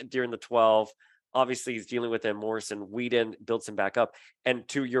breaks during the 12. Obviously, he's dealing with it in Morrison. Whedon builds him back up, and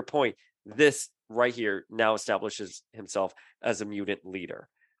to your point, this right here now establishes himself as a mutant leader.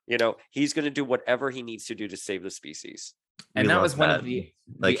 He's going to do whatever he needs to do to save the species. And that was one of the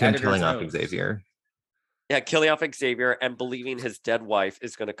him killing off Xavier. Yeah, killing off Xavier and believing his dead wife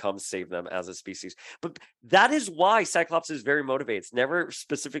is going to come save them as a species. But that is why Cyclops is very motivated. It's never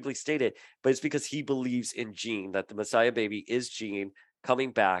specifically stated, but it's because he believes in Jean, that the Messiah baby is Jean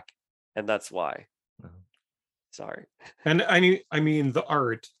coming back, and that's why. Sorry. And I mean the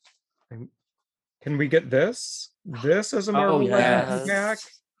art. Can we get this? This as a Marvel Legends pack?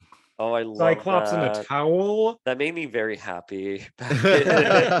 Oh, I love Cyclops that. in a towel. That made me very happy back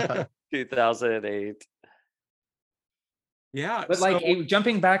in 2008. Yeah, but like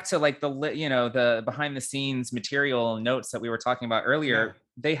jumping back to like the behind the scenes material notes that we were talking about earlier,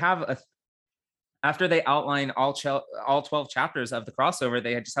 they have after they outline all 12 chapters of the crossover,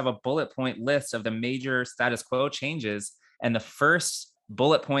 they just have a bullet point list of the major status quo changes, and the first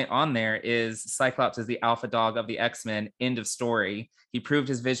bullet point on there is Cyclops is the alpha dog of the X-Men, end of story. He proved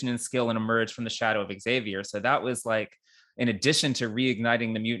his vision and skill and emerged from the shadow of Xavier. So that was like, in addition to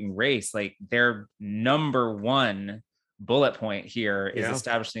reigniting the mutant race, like their number one bullet point here is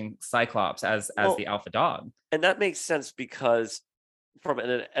establishing Cyclops as the alpha dog. And that makes sense because from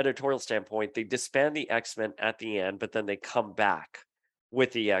an editorial standpoint, they disband the X-Men at the end, but then they come back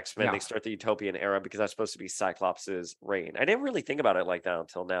with the X-Men. They start the Utopian era because that's supposed to be Cyclops's reign. I didn't really think about it like that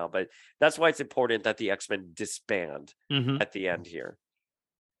until now, but that's why it's important that the X-Men disband at the end here.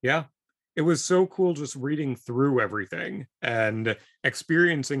 Yeah. It was so cool just reading through everything and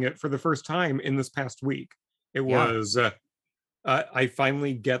experiencing it for the first time in this past week. It was, I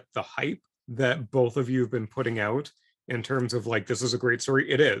finally get the hype that both of you have been putting out in terms of like, this is a great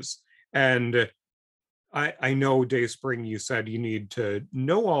story. It is. And I know, Dayspring, you said you need to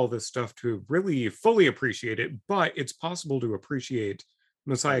know all this stuff to really fully appreciate it, but it's possible to appreciate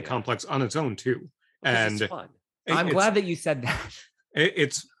Oh Messiah yeah, Complex on its own too. because it's And fun. I'm it's glad that you said that.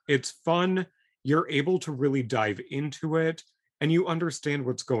 it's fun. You're able to really dive into it and you understand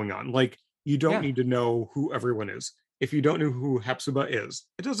what's going on. Like, you don't Yeah. need to know who everyone is. If you don't know who Hepzibah is,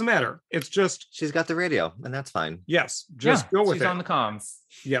 it doesn't matter. It's just, She's got the radio, and that's fine. yes, Yeah, just go with she's it. on the comms.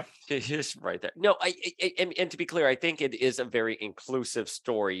 Yep. Just right there. No, and to be clear, I think it is a very inclusive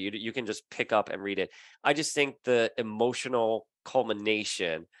story. You can just pick up and read it. I just think the emotional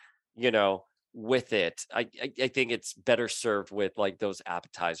culmination, you know, with it, I think it's better served with like those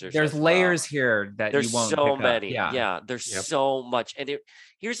appetizers There's as well. layers here that There's you won't so pick up. many. Yeah. Yeah, there's Yep. so much. And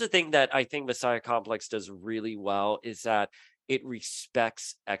here's the thing that I think Messiah Complex does really well is that it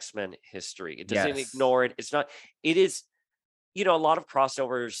respects X-Men history. It doesn't Yes. ignore it. It's not, it is, a lot of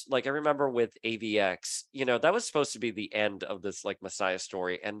crossovers. Like I remember with AVX, that was supposed to be the end of this like Messiah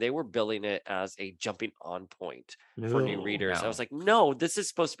story, and they were billing it as a jumping on point for new No. readers. I No. was like, no, this is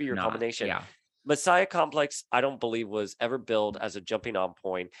supposed to be your Not. culmination. Yeah. Messiah Complex, I don't believe was ever billed as a jumping on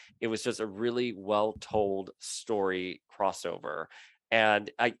point. It was just a really well told story crossover. And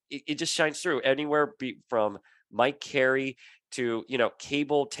it just shines through anywhere from Mike Carey to,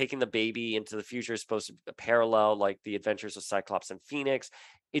 Cable taking the baby into the future is supposed to parallel like the adventures of Cyclops and Phoenix.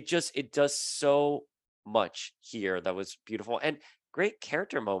 It does so much here that was beautiful and great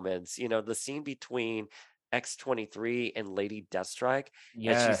character moments. The scene between X-23 and Lady Deathstrike, and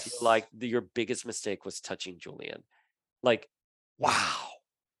she's Yes. like, your biggest mistake was touching Julian. Like, wow.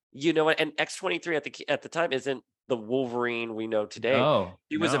 You know what? And X-23 at the time isn't the Wolverine we know today. No.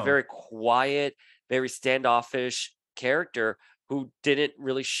 He was a no. very quiet, very standoffish character who didn't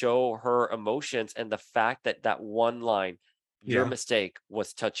really show her emotions. And the fact that one line, your Yeah. mistake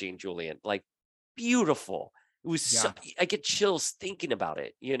was touching Julian, like beautiful. It was so, I get chills thinking about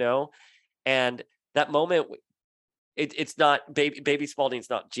it, and that moment, it's not baby Spalding's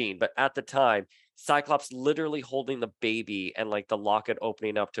not Jean, but at the time, Cyclops literally holding the baby and like the locket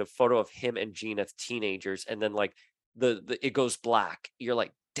opening up to a photo of him and Jean as teenagers, and then like the it goes black. You're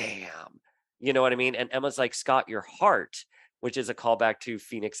like, damn, you know what I mean? And Emma's like, Scott, your heart, which is a callback to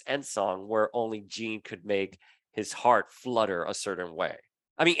Phoenix End song, where only Jean could make his heart flutter a certain way.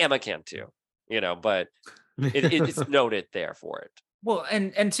 I mean, Emma can too, but it's noted there for it. Well,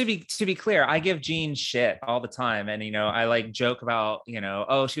 and to be clear, I give Jean shit all the time, and I like joke about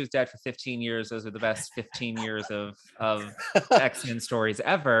oh, she was dead for 15 years. Those are the best 15 years of X-Men stories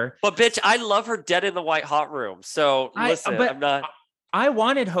ever. But bitch, I love her dead in the white hot room. So listen, I'm not. I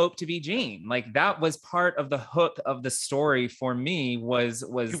wanted Hope to be Jean. Like that was part of the hook of the story for me. Was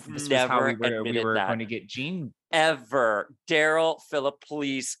this was how we were going to get Jean. Ever. Daryl, Phillip,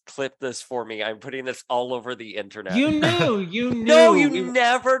 please clip this for me. I'm putting this all over the internet. You knew. No, you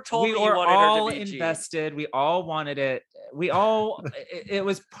never told me you wanted her to be We were all invested. Jean. We all wanted it. It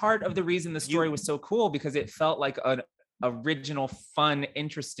was part of the reason the story was so cool, because it felt like an original, fun,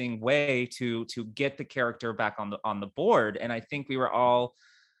 interesting way to get the character back on the board. And I think we were all,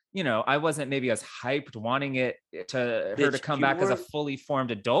 I wasn't maybe as hyped wanting her to come back as a fully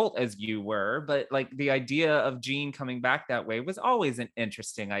formed adult as you were, but like the idea of Jean coming back that way was always an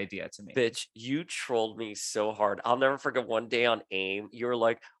interesting idea to me. Bitch, you trolled me so hard. I'll never forget one day on AIM, you were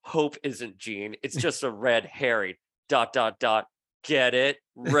like, Hope isn't Jean, it's just a red herring. ... Get it?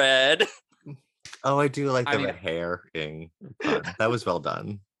 Red. Oh, I do like the red herring. That was well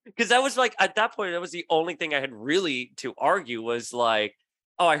done. Because that was like, at that point, that was the only thing I had really to argue was like,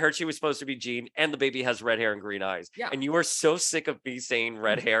 oh, I heard she was supposed to be Jean and the baby has red hair and green eyes. Yeah. And you were so sick of me saying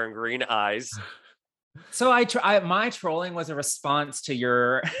red hair and green eyes. So my trolling was a response to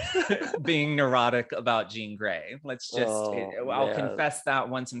your being neurotic about Jean Grey. Let's just, I'll confess that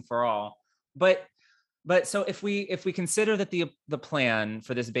once and for all. But so if we consider that the plan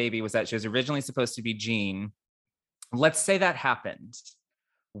for this baby was that she was originally supposed to be Jean, let's say that happened.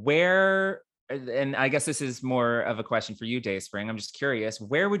 Where, and I guess this is more of a question for you, Dayspring, I'm just curious,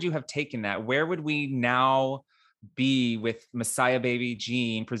 where would you have taken that? Where would we now be with Messiah baby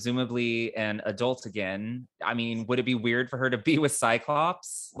Jean, presumably an adult again? I mean, would it be weird for her to be with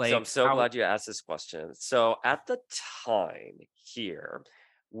Cyclops? So I'm so glad you asked this question. So at the time here,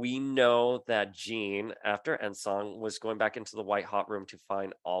 we know that Jean, after Ensong, was going back into the White Hot Room to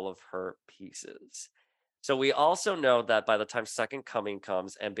find all of her pieces. So we also know that by the time Second Coming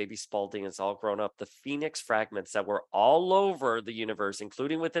comes and baby Spalding is all grown up, the Phoenix fragments that were all over the universe,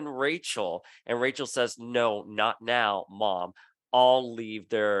 including within Rachel, and Rachel says, no, not now, Mom, all leave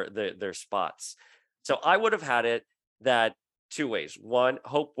their spots. So I would have had it that two ways. One,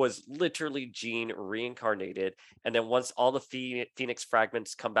 Hope was literally Jean reincarnated, and then once all the Phoenix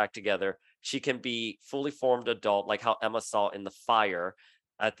fragments come back together, she can be fully formed adult, like how Emma saw in the fire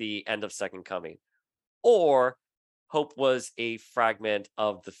at the end of Second Coming. Or Hope was a fragment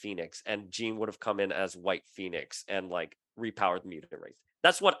of the Phoenix, and Jean would have come in as White Phoenix and like repowered the mutant race.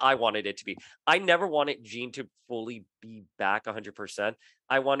 That's what I wanted it to be. I never wanted Jean to fully be back 100%.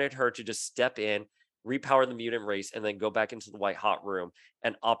 I wanted her to just step in, repower the mutant race, and then go back into the white hot room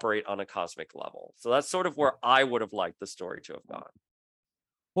and operate on a cosmic level. So that's sort of where I would have liked the story to have gone.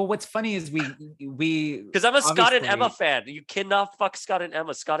 Well, what's funny is we because I'm a Scott and Emma obviously- fan. You cannot fuck Scott and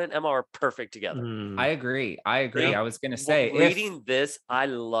Emma. Scott and Emma are perfect together. I agree. They- I was gonna say, reading this, I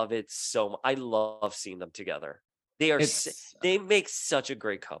love it so much. I love seeing them together. They are they make such a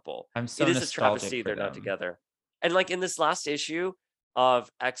great couple. I'm so It is a nostalgic travesty for they're not them. together. And like in this last issue of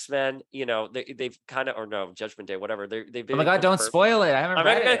X-Men, you know, they've kind of, or no, Judgment Day, whatever. They've been Oh my god, don't confirmed- spoil it. I haven't I'm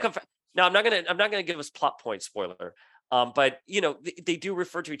read not gonna it. I'm not gonna give us plot point spoiler. But you know, they do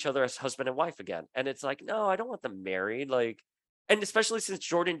refer to each other as husband and wife again, and it's like, no, I don't want them married. Like, and especially since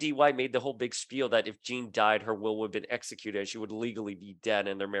Jordan D.Y. made the whole big spiel that if Jean died, her will would have been executed, and she would legally be dead,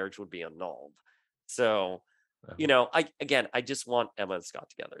 and their marriage would be annulled. So, you know, I just want Emma and Scott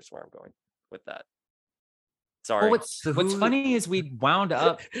together. Is where I'm going with that. Sorry. Well, what's funny is we wound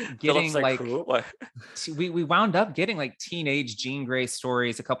up getting Philip's like what? we wound up getting like teenage Jean Grey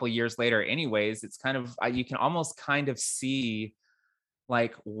stories a couple years later. Anyways, it's kind of you can almost kind of see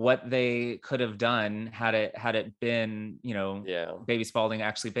like what they could have done had it been, you know, Baby Spalding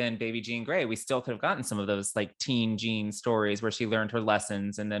actually been Baby Jean Grey. We still could have gotten some of those like teen Jean stories where she learned her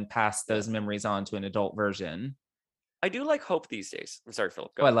lessons and then passed those memories on to an adult version. I do like Hope these days. I'm sorry,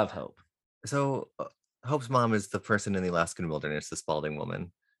 Philip. Go I ahead. love Hope. So Hope's mom is the person in the Alaskan wilderness, the Spalding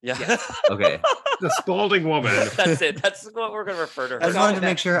woman. Yeah. Okay. The Spalding woman. That's it. That's what we're going to refer to her. I just wanted to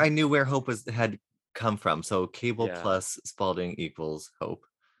make sure I knew where Hope had come from. So Cable Yeah. plus Spalding equals Hope.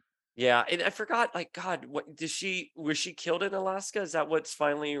 Yeah, and I forgot, like, God, was she killed in Alaska? Is that what's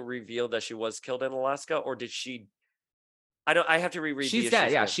finally revealed, that she was killed in Alaska, or did she? I have to reread. She's the dead.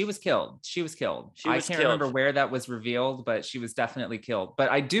 issues Yeah, again. she was killed. She was killed. She was I can't killed. remember where that was revealed, but she was definitely killed.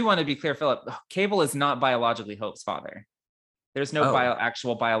 But I do want to be clear, Philip. Cable is not biologically Hope's father. There's no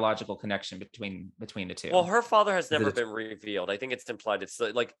actual biological connection between the two. Well, her father has never been revealed. I think it's implied. It's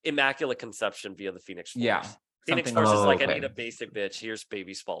like immaculate conception via the Phoenix Force. Yeah. Phoenix something Force is like like, that. I need a basic bitch. Here's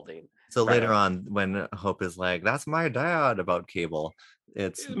Baby Spalding. So Right. later on, when Hope is like, "That's my dad," about Cable,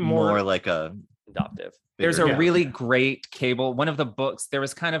 it's More- more like a Adoptive. There's a bigger- really great Cable. One of the books, there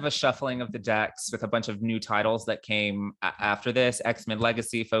was kind of a shuffling of the decks with a bunch of new titles that came after this. X-Men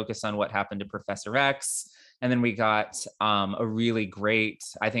Legacy focused on what happened to Professor X. And then we got a really great,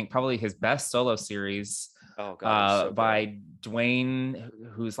 I think probably his best solo series Oh God, so by Dwayne,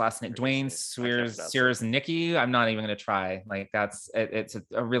 whose last name, Dwayne Searsnicki. I'm not even going to try. Like it's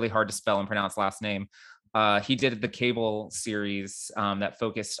a really hard to spell and pronounce last name. He did the Cable series that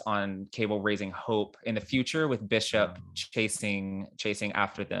focused on Cable raising Hope in the future with Bishop chasing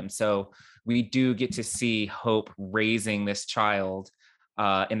after them. So we do get to see Hope raising this child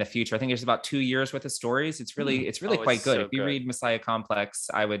in the future. I think there's about 2 years worth of stories. It's really quite good. So If you read Messiah Complex,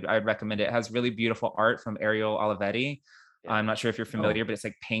 I would recommend it. It has really beautiful art from Ariel Olivetti. Yeah. I'm not sure if you're familiar, but it's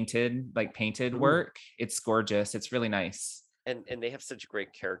like painted work. It's gorgeous. It's really nice. And they have such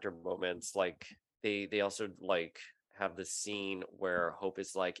great character moments. Like they also like have the scene where Hope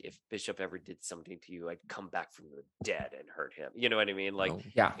is like, if Bishop ever did something to you, I'd come back from the dead and hurt him. You know what I mean? Like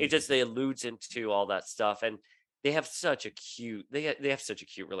Yeah. it just, they alludes into all that stuff, and they have such a cute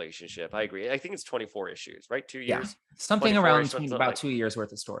relationship. I agree. I think it's 24 issues, right? 2 Yeah. years. Something 24 around or something about like- 2 years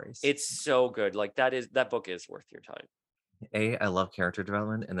worth of stories. It's so good. Like that book is worth your time. A, I love character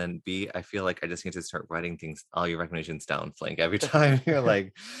development, and then B, I feel like I just need to start writing all your recommendations down, Flink. Every time you're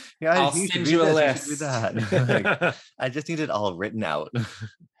like, "Yeah, I'll you should send you a read this, list." you should do that." Like, I just need it all written out.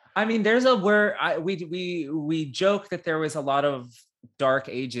 I mean, there's we joke that there was a lot of dark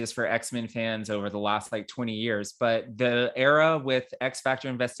ages for X-Men fans over the last like 20 years, but the era with X Factor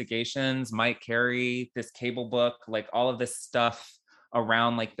Investigations, Mike Carey, this Cable book, like all of this stuff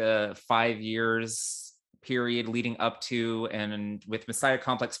around like the 5 years period leading up to, and with Messiah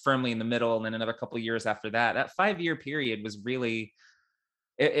Complex firmly in the middle, and then another couple of years after that 5-year period was really,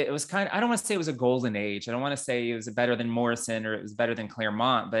 it was kind of, I don't want to say it was a golden age. I don't want to say it was better than Morrison or it was better than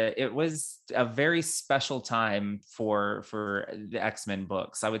Claremont, but it was a very special time for the X-Men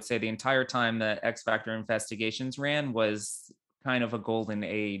books. I would say the entire time that X Factor Investigations ran was kind of a golden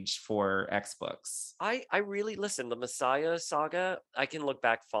age for X books. I really listen. The Messiah saga, I can look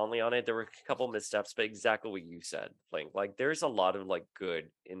back fondly on it. There were a couple missteps, but exactly what you said, Flink. Like there's a lot of like good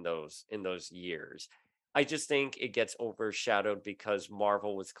in those years. I just think it gets overshadowed because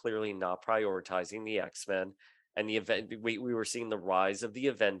Marvel was clearly not prioritizing the X-Men and the event. We were seeing the rise of the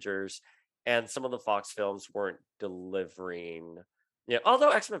Avengers, and some of the Fox films weren't delivering. Yeah, although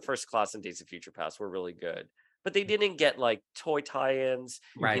X-Men First Class and Days of Future Past were really good, but they didn't get like toy tie-ins.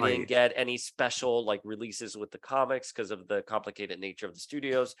 Right. They didn't get any special like releases with the comics because of the complicated nature of the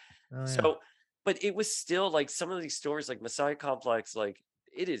studios. Oh, yeah. So, but it was still like some of these stories, like Messiah Complex, like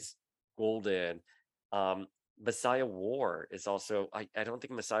it is golden. Messiah War is also, I don't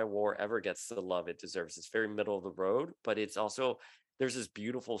think Messiah War ever gets the love it deserves. It's very middle of the road, but it's also, there's this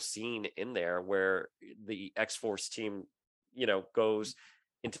beautiful scene in there where the X-Force team, goes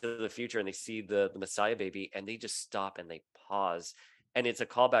into the future and they see the Messiah baby and they just stop and they pause. And it's a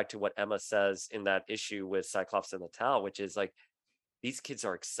callback to what Emma says in that issue with Cyclops and the Tau, which is like, these kids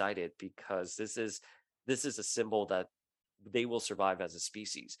are excited because this is a symbol that they will survive as a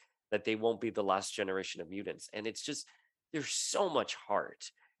species, that they won't be the last generation of mutants. And it's just, there's so much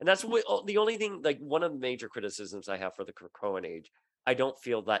heart. And that's what the only thing, like one of the major criticisms I have for the Krakoan age, I don't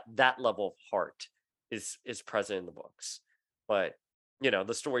feel that level of heart is present in the books. But,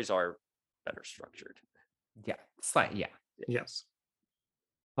 the stories are better structured. Yeah. Yeah. Yes.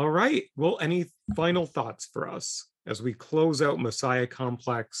 All right. Well, any final thoughts for us as we close out Messiah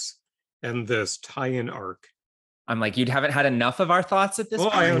Complex and this tie-in arc? I'm like, you haven't had enough of our thoughts at this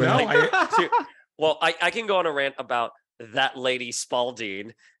Well, point. I don't know. Well, I can go on a rant about that lady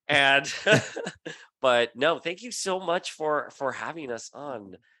Spalding, and but no, thank you so much for having us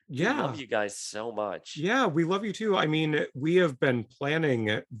on. Yeah. We love you guys so much. Yeah, we love you too. I mean, we have been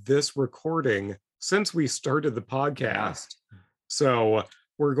planning this recording since we started the podcast. Yeah. So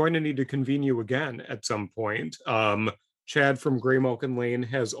we're going to need to convene you again at some point. Chad from Grey Malkin Lane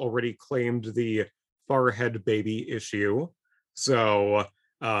has already claimed the Farhead baby issue. So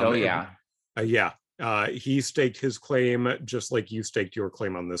he staked his claim just like you staked your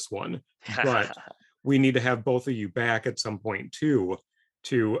claim on this one. But we need to have both of you back at some point too.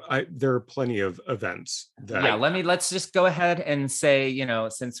 There are plenty of events that let's just go ahead and say,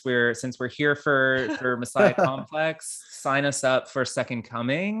 since we're here for Messiah Complex, sign us up for Second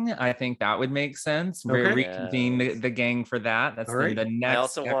Coming. I think that would make sense. Okay. Reconvene the gang for that. That's right. the next. I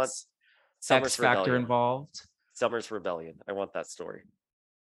also want X Factor involved. Summer's Rebellion. I want that story.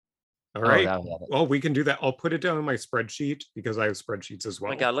 All right. Well, we can do that. I'll put it down in my spreadsheet because I have spreadsheets as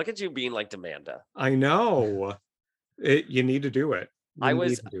well. Oh my God, look at you being like Demanda. I know. You need to do it. I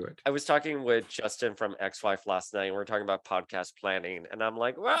was talking with Justin from Ex-Wife last night, and we were talking about podcast planning, and I'm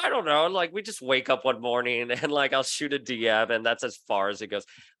like, well, I don't know, like we just wake up one morning and like I'll shoot a DM, and that's as far as it goes.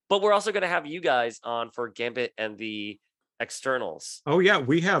 But we're also going to have you guys on for Gambit and the Externals. Oh yeah,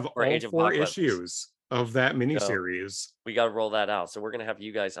 we have all 4 issues of that miniseries. We got to roll that out. So we're going to have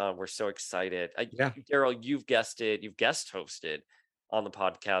you guys on. We're so excited. Daryl, you've guest hosted on the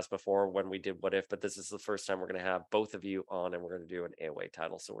podcast before when we did What If, but this is the first time we're going to have both of you on, and we're going to do an AOA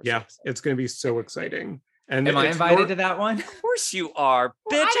title. So we're it's going to be so exciting. And am I invited to that one? Of course you are,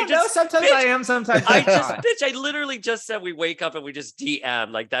 well, bitch. I don't know. Sometimes I am. Sometimes I'm not. I literally just said we wake up and we just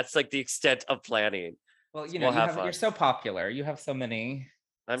DM. Like that's like the extent of planning. Well, you're so popular. You have so many.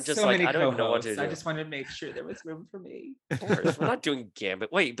 I'm just like, I don't know what to do. I just wanted to make sure there was room for me. Of course, we're not doing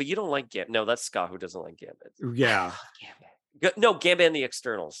Gambit. Wait, but you don't like Gambit? No, that's Scott who doesn't like Gambit. Yeah. Gambit. No, Gambit and the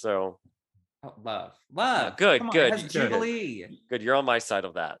Externals. So, love. Good. Jubilee. Good. You're on my side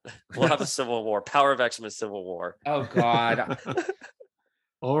of that. We'll have a Civil War. Power of X-Men Civil War. Oh God.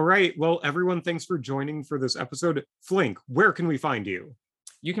 All right. Well, everyone, thanks for joining for this episode. Flink, where can we find you?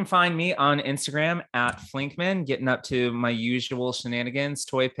 You can find me on Instagram at Flinkman, getting up to my usual shenanigans,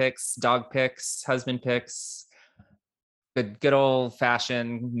 toy pics, dog pics, husband pics, good old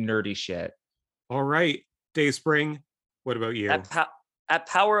fashioned nerdy shit. All right. Dayspring, what about you? At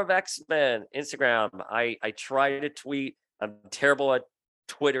Power of X-Men Instagram, I try to tweet. I'm terrible at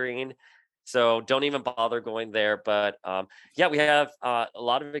twittering, so don't even bother going there. But we have a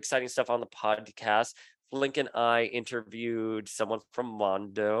lot of exciting stuff on the podcast. Flink and I interviewed someone from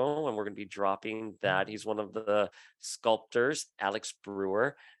Mondo, and we're going to be dropping that. He's one of the sculptors, Alex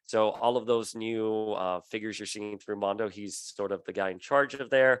Brewer. So all of those new figures you're seeing through Mondo, he's sort of the guy in charge of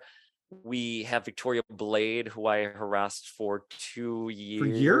there. We have Victoria Blade, who I harassed for 2 years. For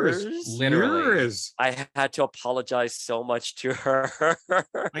years, literally. Years. I had to apologize so much to her.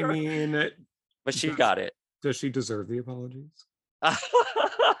 I mean, but she got it. Does she deserve the apologies?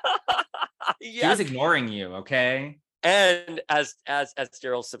 Yes. She was ignoring you, okay? And as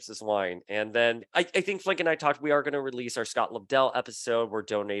Daryl sips his wine, and then I think Flink and I talked. We are going to release our Scott Lobdell episode. We're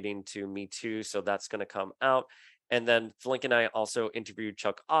donating to Me Too, so that's going to come out. And then Flink and I also interviewed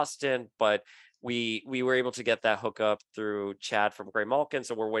Chuck Austin, but we were able to get that hookup through Chad from Gray Malkin,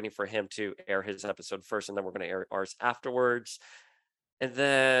 so we're waiting for him to air his episode first, and then we're going to air ours afterwards. And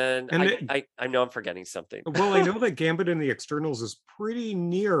then I know I'm forgetting something. Well, I know that Gambit and the Externals is pretty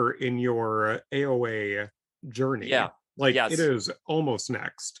near in your AOA journey. Yeah. Like Yes. it is almost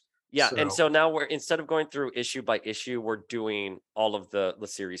next. Yeah, and so now we're, instead of going through issue by issue, we're doing all of the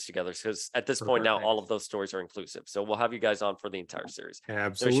series together, because at this point now all of those stories are inclusive. So we'll have you guys on for the entire series.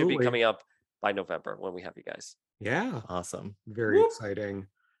 Absolutely. So it should be coming up by November when we have you guys. Yeah. Awesome. Very exciting.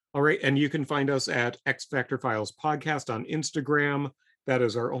 All right. And you can find us at X Factor Files Podcast on Instagram. That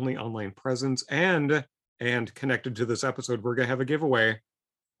is our only online presence. And connected to this episode, we're going to have a giveaway.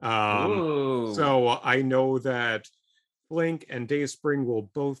 So I know that Flink and Dayspring will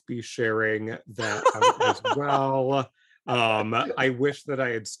both be sharing that out as well. I wish that I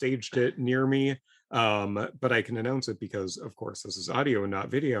had staged it near me, but I can announce it because, of course, this is audio and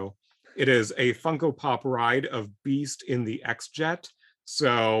not video. It is a Funko Pop ride of Beast in the X-Jet.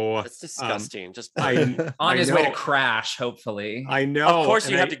 So that's disgusting. Just on his way to crash, hopefully. I know. Of course,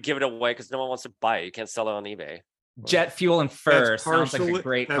 you have to give it away because no one wants to buy it. You can't sell it on eBay. Jet fuel and fur sounds like a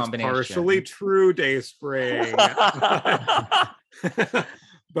great combination. Partially true, Dayspring.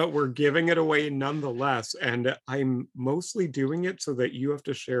 But we're giving it away nonetheless, and I'm mostly doing it so that you have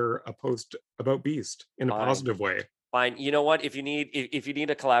to share a post about Beast in a positive way. Fine. You know what? If you need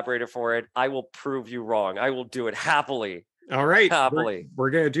a collaborator for it, I will prove you wrong. I will do it happily. All right, happily. We're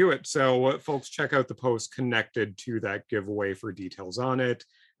gonna do it. So, folks, check out the post connected to that giveaway for details on it.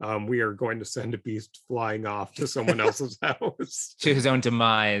 We are going to send a Beast flying off to someone else's house. To his own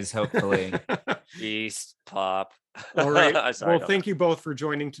demise, hopefully. Beast pop. All right. Well, thank you both for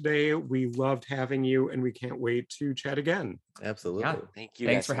joining today. We loved having you, and we can't wait to chat again. Absolutely. Yeah. Thank you.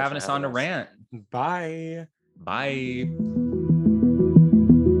 Thanks for having us on to rant. Bye. Bye.